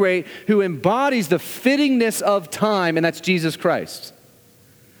 1 through 8, who embodies the fittingness of time, and that's Jesus Christ.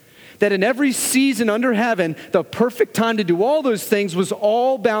 That in every season under heaven, the perfect time to do all those things was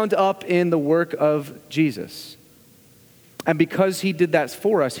all bound up in the work of Jesus. And because he did that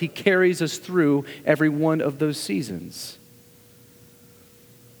for us, he carries us through every one of those seasons.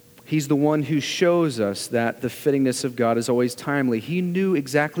 He's the one who shows us that the fittingness of God is always timely. He knew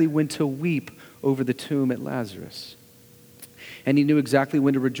exactly when to weep over the tomb at Lazarus. And he knew exactly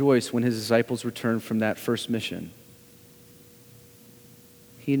when to rejoice when his disciples returned from that first mission.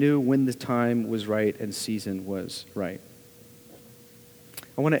 He knew when the time was right and season was right.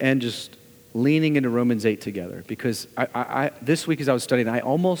 I want to end just leaning into Romans 8 together, because I this week as I was studying, I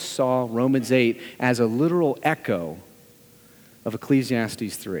almost saw Romans 8 as a literal echo of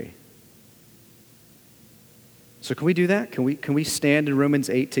Ecclesiastes 3. So can we do that? Can we stand in Romans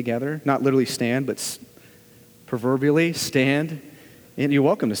 8 together? Not literally stand, but proverbially stand. And you're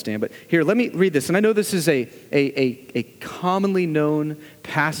welcome to stand. But here, let me read this. And I know this is a commonly known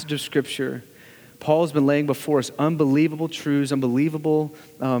passage of Scripture. Paul has been laying before us unbelievable truths, unbelievable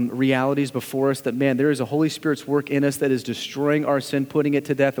realities before us, that, man, there is a Holy Spirit's work in us that is destroying our sin, putting it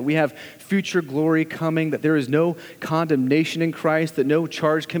to death, that we have future glory coming, that there is no condemnation in Christ, that no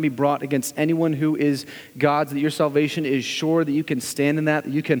charge can be brought against anyone who is God's, that your salvation is sure, that you can stand in that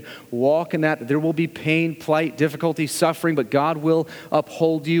you can walk in that there will be pain, plight, difficulty, suffering, but God will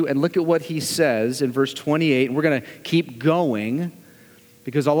uphold you. And look at what he says in verse 28, and we're going to keep going,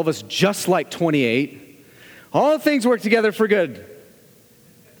 because all of us just like 28, all things work together for good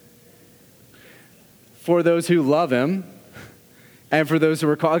for those who love him and for those who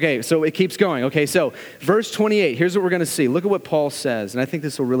are called. Okay, so it keeps going. Okay, so verse 28, here's what we're going to see. Look at what Paul says, and I think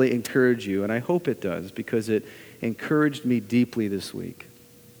this will really encourage you, and I hope it does, because it encouraged me deeply this week.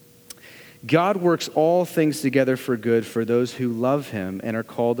 God works all things together for good for those who love him and are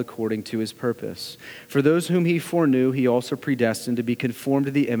called according to his purpose. For those whom he foreknew, he also predestined to be conformed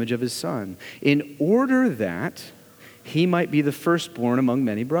to the image of his Son, in order that he might be the firstborn among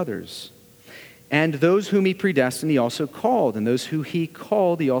many brothers. And those whom he predestined, he also called. And those who he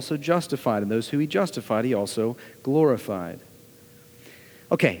called, he also justified. And those who he justified, he also glorified.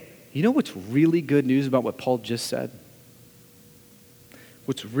 Okay, you know what's really good news about what Paul just said?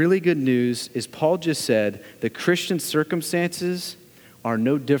 What's really good news is Paul just said the Christian circumstances are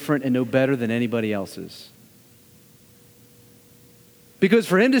no different and no better than anybody else's. Because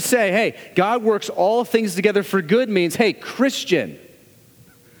for him to say, hey, God works all things together for good means, hey, Christian,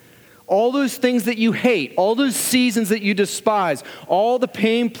 all those things that you hate, all those seasons that you despise, all the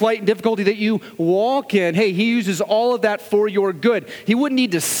pain, plight, and difficulty that you walk in, hey, he uses all of that for your good. He wouldn't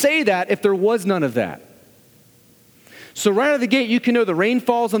need to say that if there was none of that. So right out of the gate, you can know the rain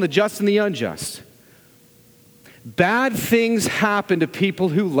falls on the just and the unjust. Bad things happen to people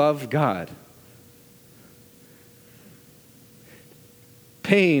who love God.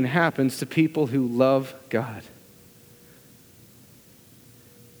 pain happens to people who love God.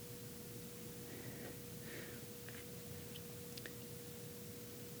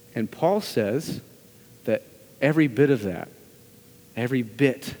 And Paul says that every bit of that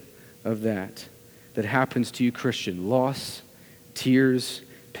that happens to you, Christian, loss, tears,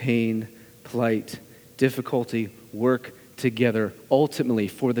 pain, plight, difficulty, work together ultimately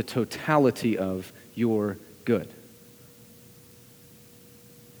for the totality of your good.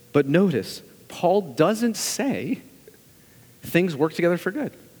 But notice, Paul doesn't say things work together for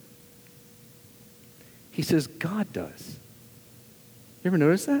good. He says God does. You ever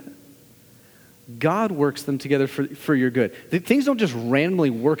notice that? God works them together for your good. Things don't just randomly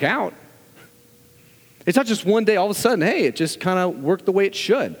work out. It's not just one day, all of a sudden, hey, it just kind of worked the way it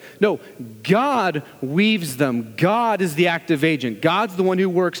should. No, God weaves them. God is the active agent. God's the one who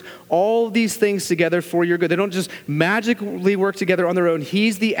works all these things together for your good. They don't just magically work together on their own.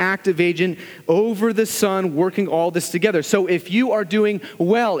 He's the active agent over the Son working all this together. So if you are doing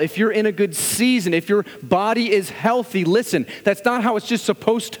well, if you're in a good season, if your body is healthy, listen, that's not how it's just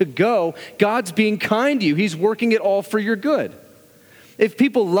supposed to go. God's being kind to you. He's working it all for your good. If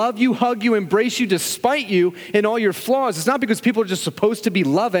people love you, hug you, embrace you despite you and all your flaws, it's not because people are just supposed to be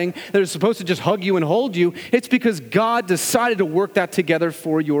loving, they're supposed to just hug you and hold you. It's because God decided to work that together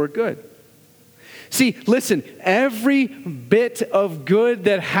for your good. See, listen, every bit of good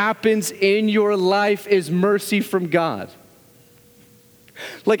that happens in your life is mercy from God.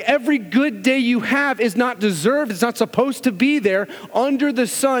 Like every good day you have is not deserved. It's not supposed to be there. Under the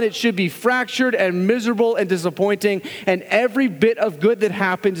sun, it should be fractured and miserable and disappointing. And every bit of good that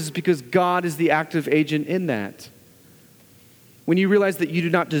happens is because God is the active agent in that. When you realize that you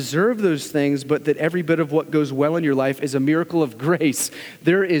do not deserve those things, but that every bit of what goes well in your life is a miracle of grace,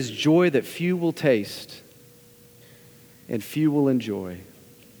 there is joy that few will taste and few will enjoy.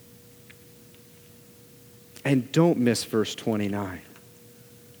 And don't miss verse 29.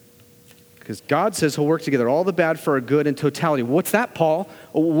 Because God says he'll work together all the bad for our good in totality. What's that, Paul?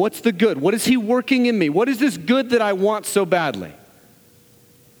 What's the good? What is he working in me? What is this good that I want so badly?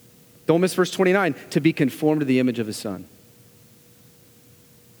 Don't miss verse 29, to be conformed to the image of his Son.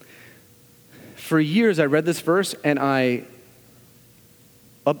 For years I read this verse and I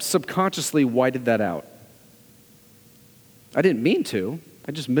subconsciously whited that out. I didn't mean to,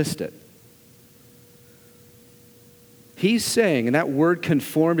 I just missed it. He's saying, and that word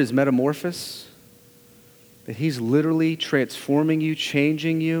conformed is metamorphosis, that he's literally transforming you,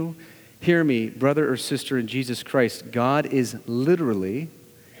 changing you. Hear me, brother or sister in Jesus Christ, God is literally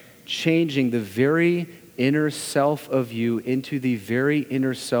changing the very inner self of you into the very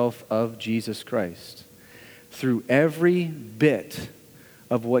inner self of Jesus Christ through every bit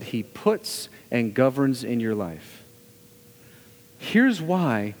of what he puts and governs in your life. Here's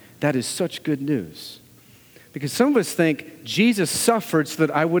why that is such good news. Because some of us think Jesus suffered so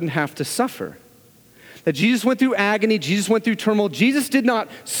that I wouldn't have to suffer. That Jesus went through agony, Jesus went through turmoil. Jesus did not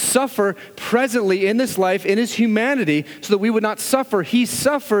suffer presently in this life, in his humanity, so that we would not suffer. He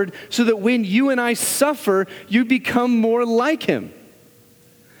suffered so that when you and I suffer, you become more like him.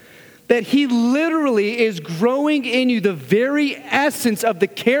 That he literally is growing in you the very essence of the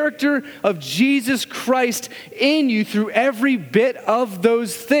character of Jesus Christ in you through every bit of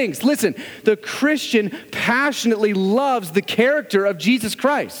those things. Listen, the Christian passionately loves the character of Jesus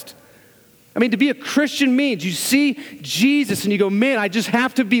Christ. I mean, to be a Christian means you see Jesus and you go, man, I just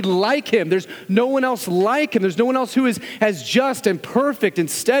have to be like him. There's no one else like him. There's no one else who is as just and perfect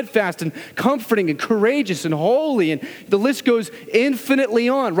and steadfast and comforting and courageous and holy. And the list goes infinitely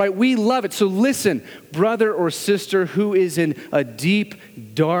on, right? We love it. So listen, brother or sister who is in a deep,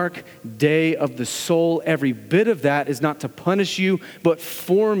 dark day of the soul, every bit of that is not to punish you, but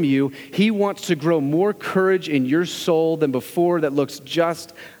form you. He wants to grow more courage in your soul than before that looks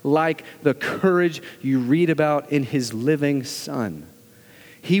just like the courage you read about in his living Son.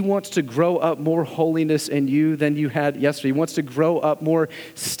 He wants to grow up more holiness in you than you had yesterday. He wants to grow up more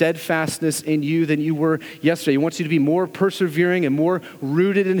steadfastness in you than you were yesterday. He wants you to be more persevering and more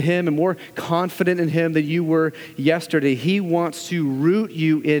rooted in him and more confident in him than you were yesterday. He wants to root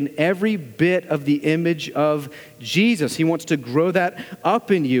you in every bit of the image of Jesus. He wants to grow that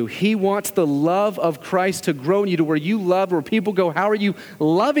up in you. He wants the love of Christ to grow in you to where you love, where people go, how are you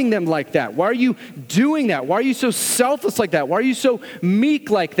loving them like that? Why are you doing that? Why are you so selfless like that? Why are you so meek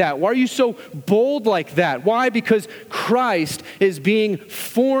like that? Why are you so bold like that? Why? Because Christ is being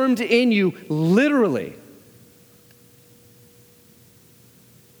formed in you literally.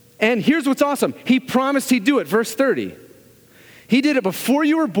 And here's what's awesome. He promised he'd do it. Verse 30. He did it before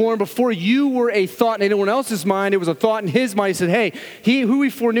you were born, before you were a thought in anyone else's mind. It was a thought in his mind. He said, hey, who he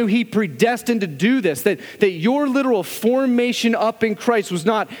foreknew, he predestined to do this. That your literal formation up in Christ was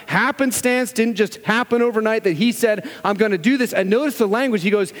not happenstance, didn't just happen overnight, that he said, I'm going to do this. And notice the language. He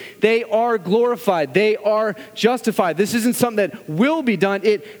goes, they are glorified. They are justified. This isn't something that will be done.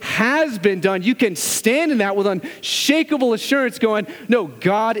 It has been done. You can stand in that with unshakable assurance going, no,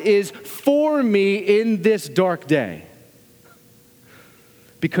 God is for me in this dark day.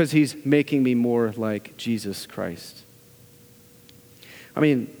 Because he's making me more like Jesus Christ. I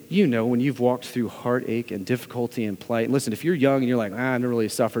mean, you know, when you've walked through heartache and difficulty and plight, listen, if you're young and you're like, I've never really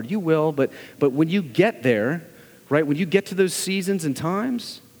suffered, you will, but when you get there, right, when you get to those seasons and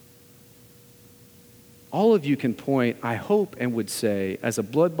times, all of you can point, I hope and would say, as a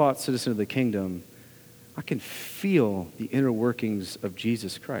blood-bought citizen of the kingdom, I can feel the inner workings of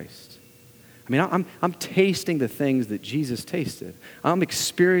Jesus Christ. I mean, I'm tasting the things that Jesus tasted. I'm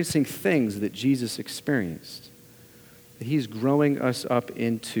experiencing things that Jesus experienced. That he's growing us up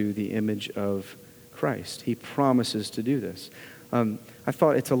into the image of Christ. He promises to do this. I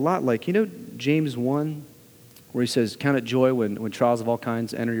thought it's a lot like, you know, James 1, where he says, count it joy when trials of all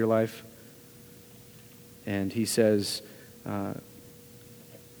kinds enter your life. And he says,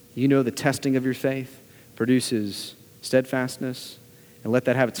 you know, the testing of your faith produces steadfastness. And let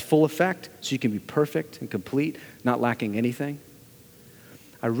that have its full effect so you can be perfect and complete, not lacking anything.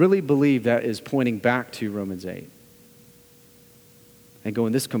 I really believe that is pointing back to Romans 8. And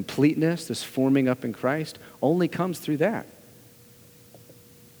going, this completeness, this forming up in Christ, only comes through that.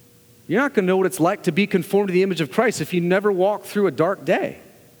 You're not going to know what it's like to be conformed to the image of Christ if you never walk through a dark day.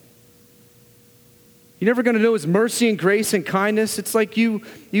 You're never going to know his mercy and grace and kindness. It's like you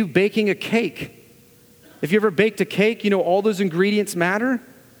baking a cake. If you ever baked a cake, you know all those ingredients matter.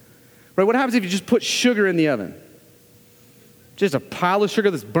 Right? What happens if you just put sugar in the oven? Just a pile of sugar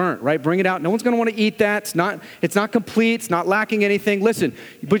that's burnt, right? Bring it out. No one's going to want to eat that. It's not complete. It's not lacking anything. Listen,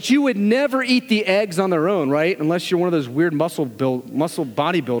 but you would never eat the eggs on their own, right? Unless you're one of those weird muscle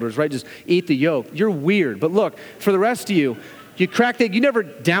bodybuilders, right? Just eat the yolk. You're weird. But look, for the rest of you, you crack the egg, you never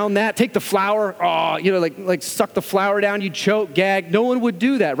down that, take the flour, like suck the flour down, you choke, gag. No one would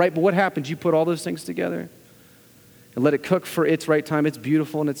do that, right? But what happens? You put all those things together and let it cook for its right time. It's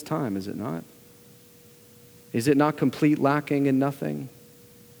beautiful in its time, is it not? Is it not complete, lacking in nothing?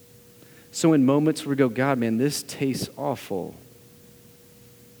 So in moments where we go, God, man, this tastes awful.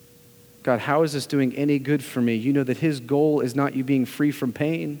 God, how is this doing any good for me? You know that his goal is not you being free from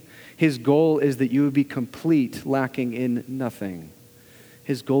pain. His goal is that you would be complete, lacking in nothing.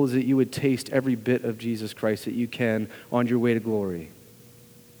 His goal is that you would taste every bit of Jesus Christ that you can on your way to glory.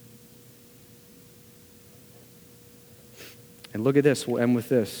 And look at this. We'll end with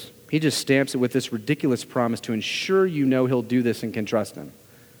this. He just stamps it with this ridiculous promise to ensure you know he'll do this and can trust him.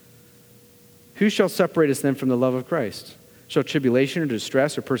 Who shall separate us then from the love of Christ? Shall tribulation or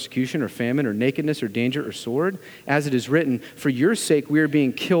distress or persecution or famine or nakedness or danger or sword? As it is written, for your sake we are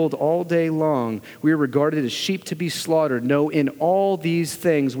being killed all day long. We are regarded as sheep to be slaughtered. No, in all these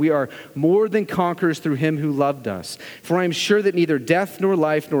things we are more than conquerors through him who loved us. For I am sure that neither death nor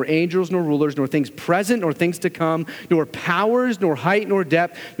life, nor angels nor rulers, nor things present nor things to come, nor powers, nor height, nor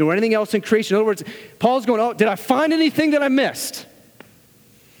depth, nor anything else in creation. In other words, Paul's going, oh, did I find anything that I missed?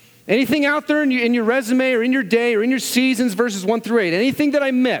 Anything out there in your resume or in your day or in your seasons, verses 1 through 8, anything that I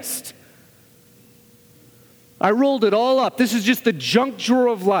missed? I rolled it all up. This is just the junk drawer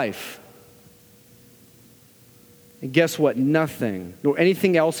of life. And guess what? Nothing, nor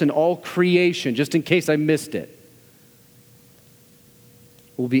anything else in all creation, just in case I missed it,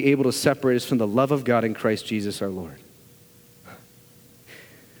 will be able to separate us from the love of God in Christ Jesus our Lord.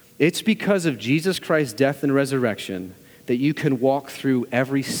 It's because of Jesus Christ's death and resurrection that you can walk through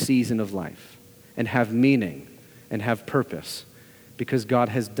every season of life and have meaning and have purpose, because God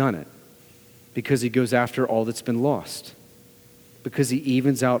has done it, because he goes after all that's been lost, because he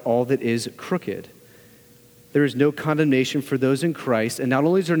evens out all that is crooked. There is no condemnation for those in Christ, and not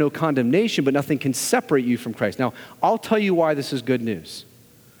only is there no condemnation, but nothing can separate you from Christ. Now, I'll tell you why this is good news.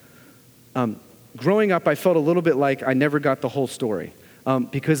 Growing up, I felt a little bit like I never got the whole story.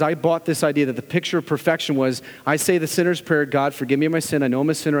 Because I bought this idea that the picture of perfection was, I say the sinner's prayer, God, forgive me my sin, I know I'm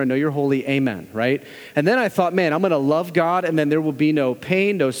a sinner, I know you're holy, amen, right? And then I thought, man, I'm going to love God, and then there will be no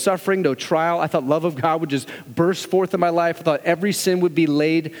pain, no suffering, no trial. I thought love of God would just burst forth in my life. I thought every sin would be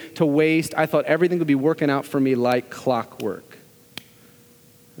laid to waste. I thought everything would be working out for me like clockwork.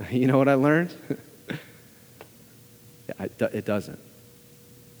 You know what I learned? It doesn't.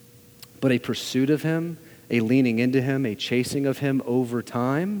 But a pursuit of him, a leaning into him, a chasing of him over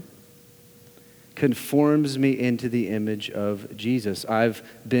time conforms me into the image of Jesus. I've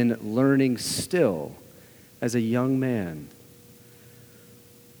been learning still as a young man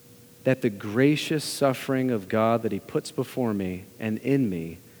that the gracious suffering of God that he puts before me and in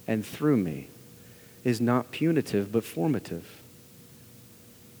me and through me is not punitive but formative.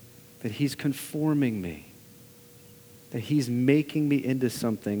 That he's conforming me. That he's making me into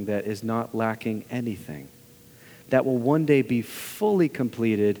something that is not lacking anything. That will one day be fully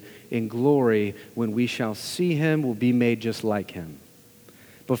completed in glory when we shall see him, will be made just like him.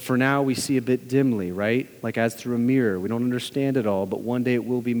 But for now, we see a bit dimly, right? Like as through a mirror. We don't understand it all, but one day it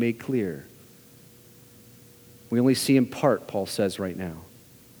will be made clear. We only see in part, Paul says right now.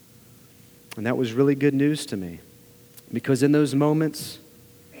 And that was really good news to me. Because in those moments,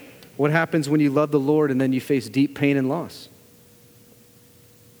 what happens when you love the Lord and then you face deep pain and loss?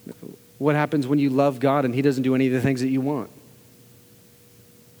 What happens when you love God and he doesn't do any of the things that you want?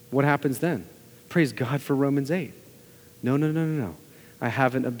 What happens then? Praise God for Romans 8. No. I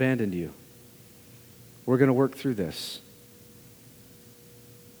haven't abandoned you. We're going to work through this.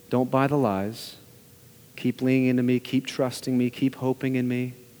 Don't buy the lies. Keep leaning into me. Keep trusting me. Keep hoping in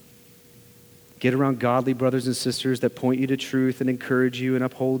me. Get around godly brothers and sisters that point you to truth and encourage you and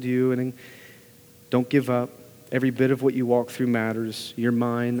uphold you. And don't give up. Every bit of what you walk through matters. You're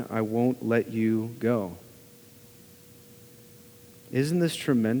mine. I won't let you go. Isn't this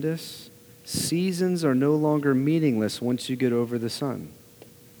tremendous? Seasons are no longer meaningless once you get over the sun.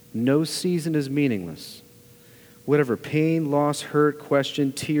 No season is meaningless. Whatever pain, loss, hurt,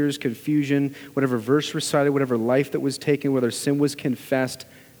 question, tears, confusion, whatever verse recited, whatever life that was taken, whether sin was confessed,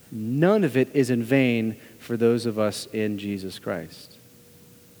 none of it is in vain for those of us in Jesus Christ.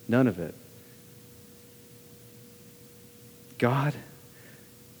 None of it. God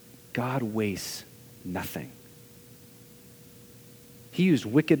wastes nothing. He used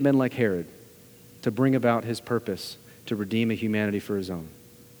wicked men like Herod to bring about his purpose to redeem a humanity for his own.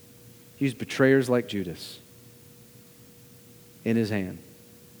 He used betrayers like Judas in his hand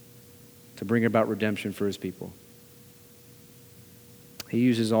to bring about redemption for his people. He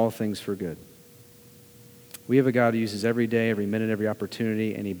uses all things for good. We have a God who uses every day, every minute, every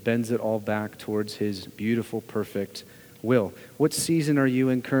opportunity, and he bends it all back towards his beautiful, perfect will. What season are you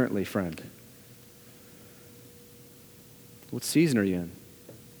in currently, friend? What season are you in?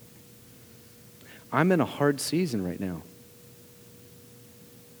 I'm in a hard season right now.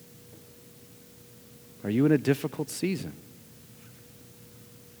 Are you in a difficult season?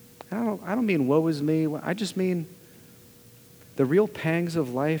 I don't mean woe is me. I just mean the real pangs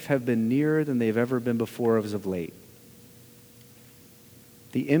of life have been nearer than they've ever been before as of late.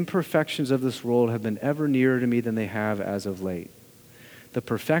 The imperfections of this world have been ever nearer to me than they have as of late. The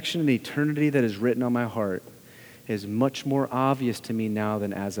perfection and eternity that is written on my heart is much more obvious to me now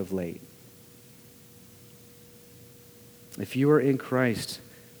than as of late. If you are in Christ,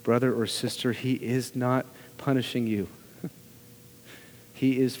 brother or sister, he is not punishing you.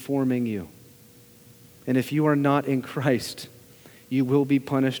 He is forming you. And if you are not in Christ, you will be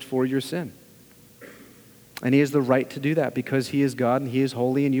punished for your sin. And he has the right to do that because he is God and he is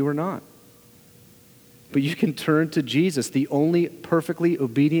holy and you are not. But you can turn to Jesus, the only perfectly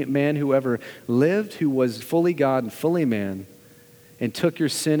obedient man who ever lived, who was fully God and fully man, and took your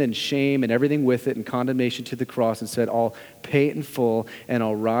sin and shame and everything with it and condemnation to the cross and said, I'll pay it in full and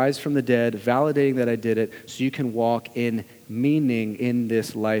I'll rise from the dead, validating that I did it so you can walk in meaning in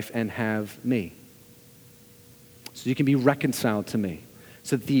this life and have me. So you can be reconciled to me.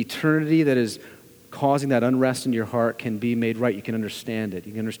 So that the eternity that is causing that unrest in your heart can be made right. You can understand it.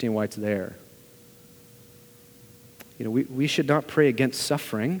 You can understand why it's there. You know, we should not pray against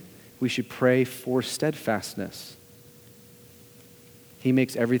suffering. We should pray for steadfastness. He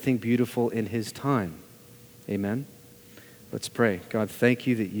makes everything beautiful in his time. Amen? Let's pray. God, thank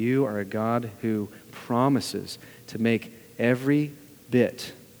you that you are a God who promises to make every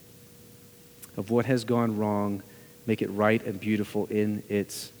bit of what has gone wrong, make it right and beautiful in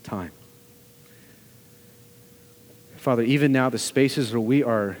its time. Father, even now, the spaces where we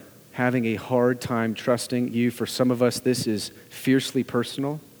are having a hard time trusting you, for some of us, this is fiercely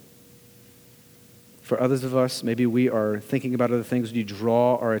personal. For others of us, maybe we are thinking about other things. Would you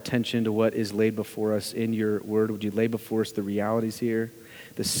draw our attention to what is laid before us in your word? Would you lay before us the realities here,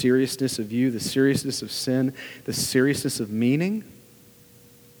 the seriousness of you, the seriousness of sin, the seriousness of meaning?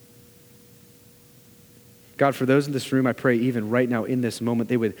 God, for those in this room, I pray even right now in this moment,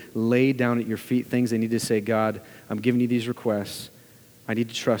 they would lay down at your feet things they need to say, God, I'm giving you these requests. I need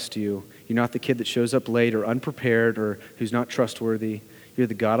to trust you. You're not the kid that shows up late or unprepared or who's not trustworthy. You're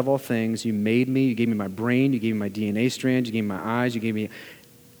the God of all things. You made me. You gave me my brain. You gave me my DNA strands. You gave me my eyes. You gave me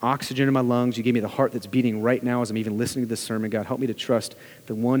oxygen in my lungs. You gave me the heart that's beating right now as I'm even listening to this sermon. God, help me to trust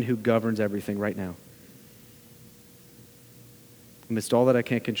the one who governs everything right now. Amidst all that I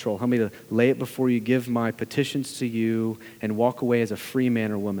can't control, help me to lay it before you, give my petitions to you, and walk away as a free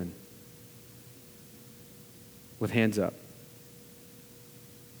man or woman with hands up.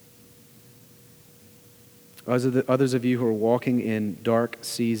 Others of you who are walking in dark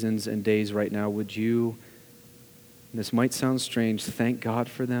seasons and days right now, would you, and this might sound strange, thank God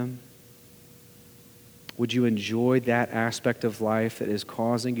for them? Would you enjoy that aspect of life that is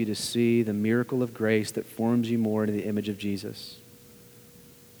causing you to see the miracle of grace that forms you more into the image of Jesus?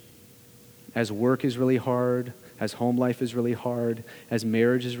 As work is really hard, as home life is really hard, as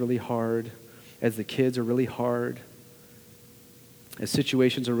marriage is really hard, as the kids are really hard, as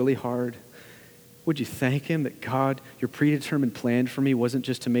situations are really hard, would you thank him that God, your predetermined plan for me wasn't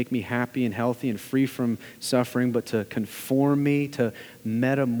just to make me happy and healthy and free from suffering, but to conform me, to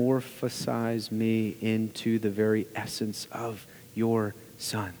metamorphosize me into the very essence of your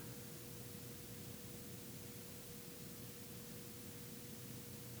Son?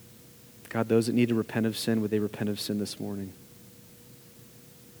 God, those that need to repent of sin, would they repent of sin this morning?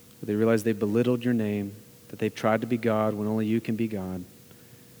 Would they realize they've belittled your name, that they've tried to be God when only you can be God?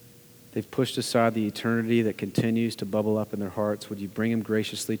 They've pushed aside the eternity that continues to bubble up in their hearts. Would you bring them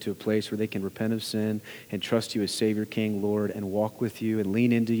graciously to a place where they can repent of sin and trust you as Savior, King, Lord, and walk with you and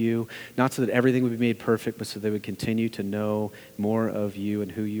lean into you, not so that everything would be made perfect, but so they would continue to know more of you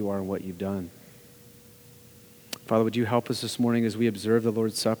and who you are and what you've done. Father, would you help us this morning as we observe the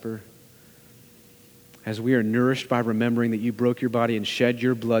Lord's Supper, as we are nourished by remembering that you broke your body and shed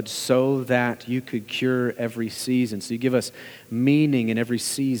your blood so that you could cure every season. So you give us meaning in every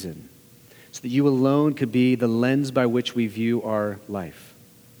season, so that you alone could be the lens by which we view our life.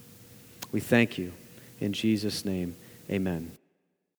 We thank you. In Jesus' name, amen.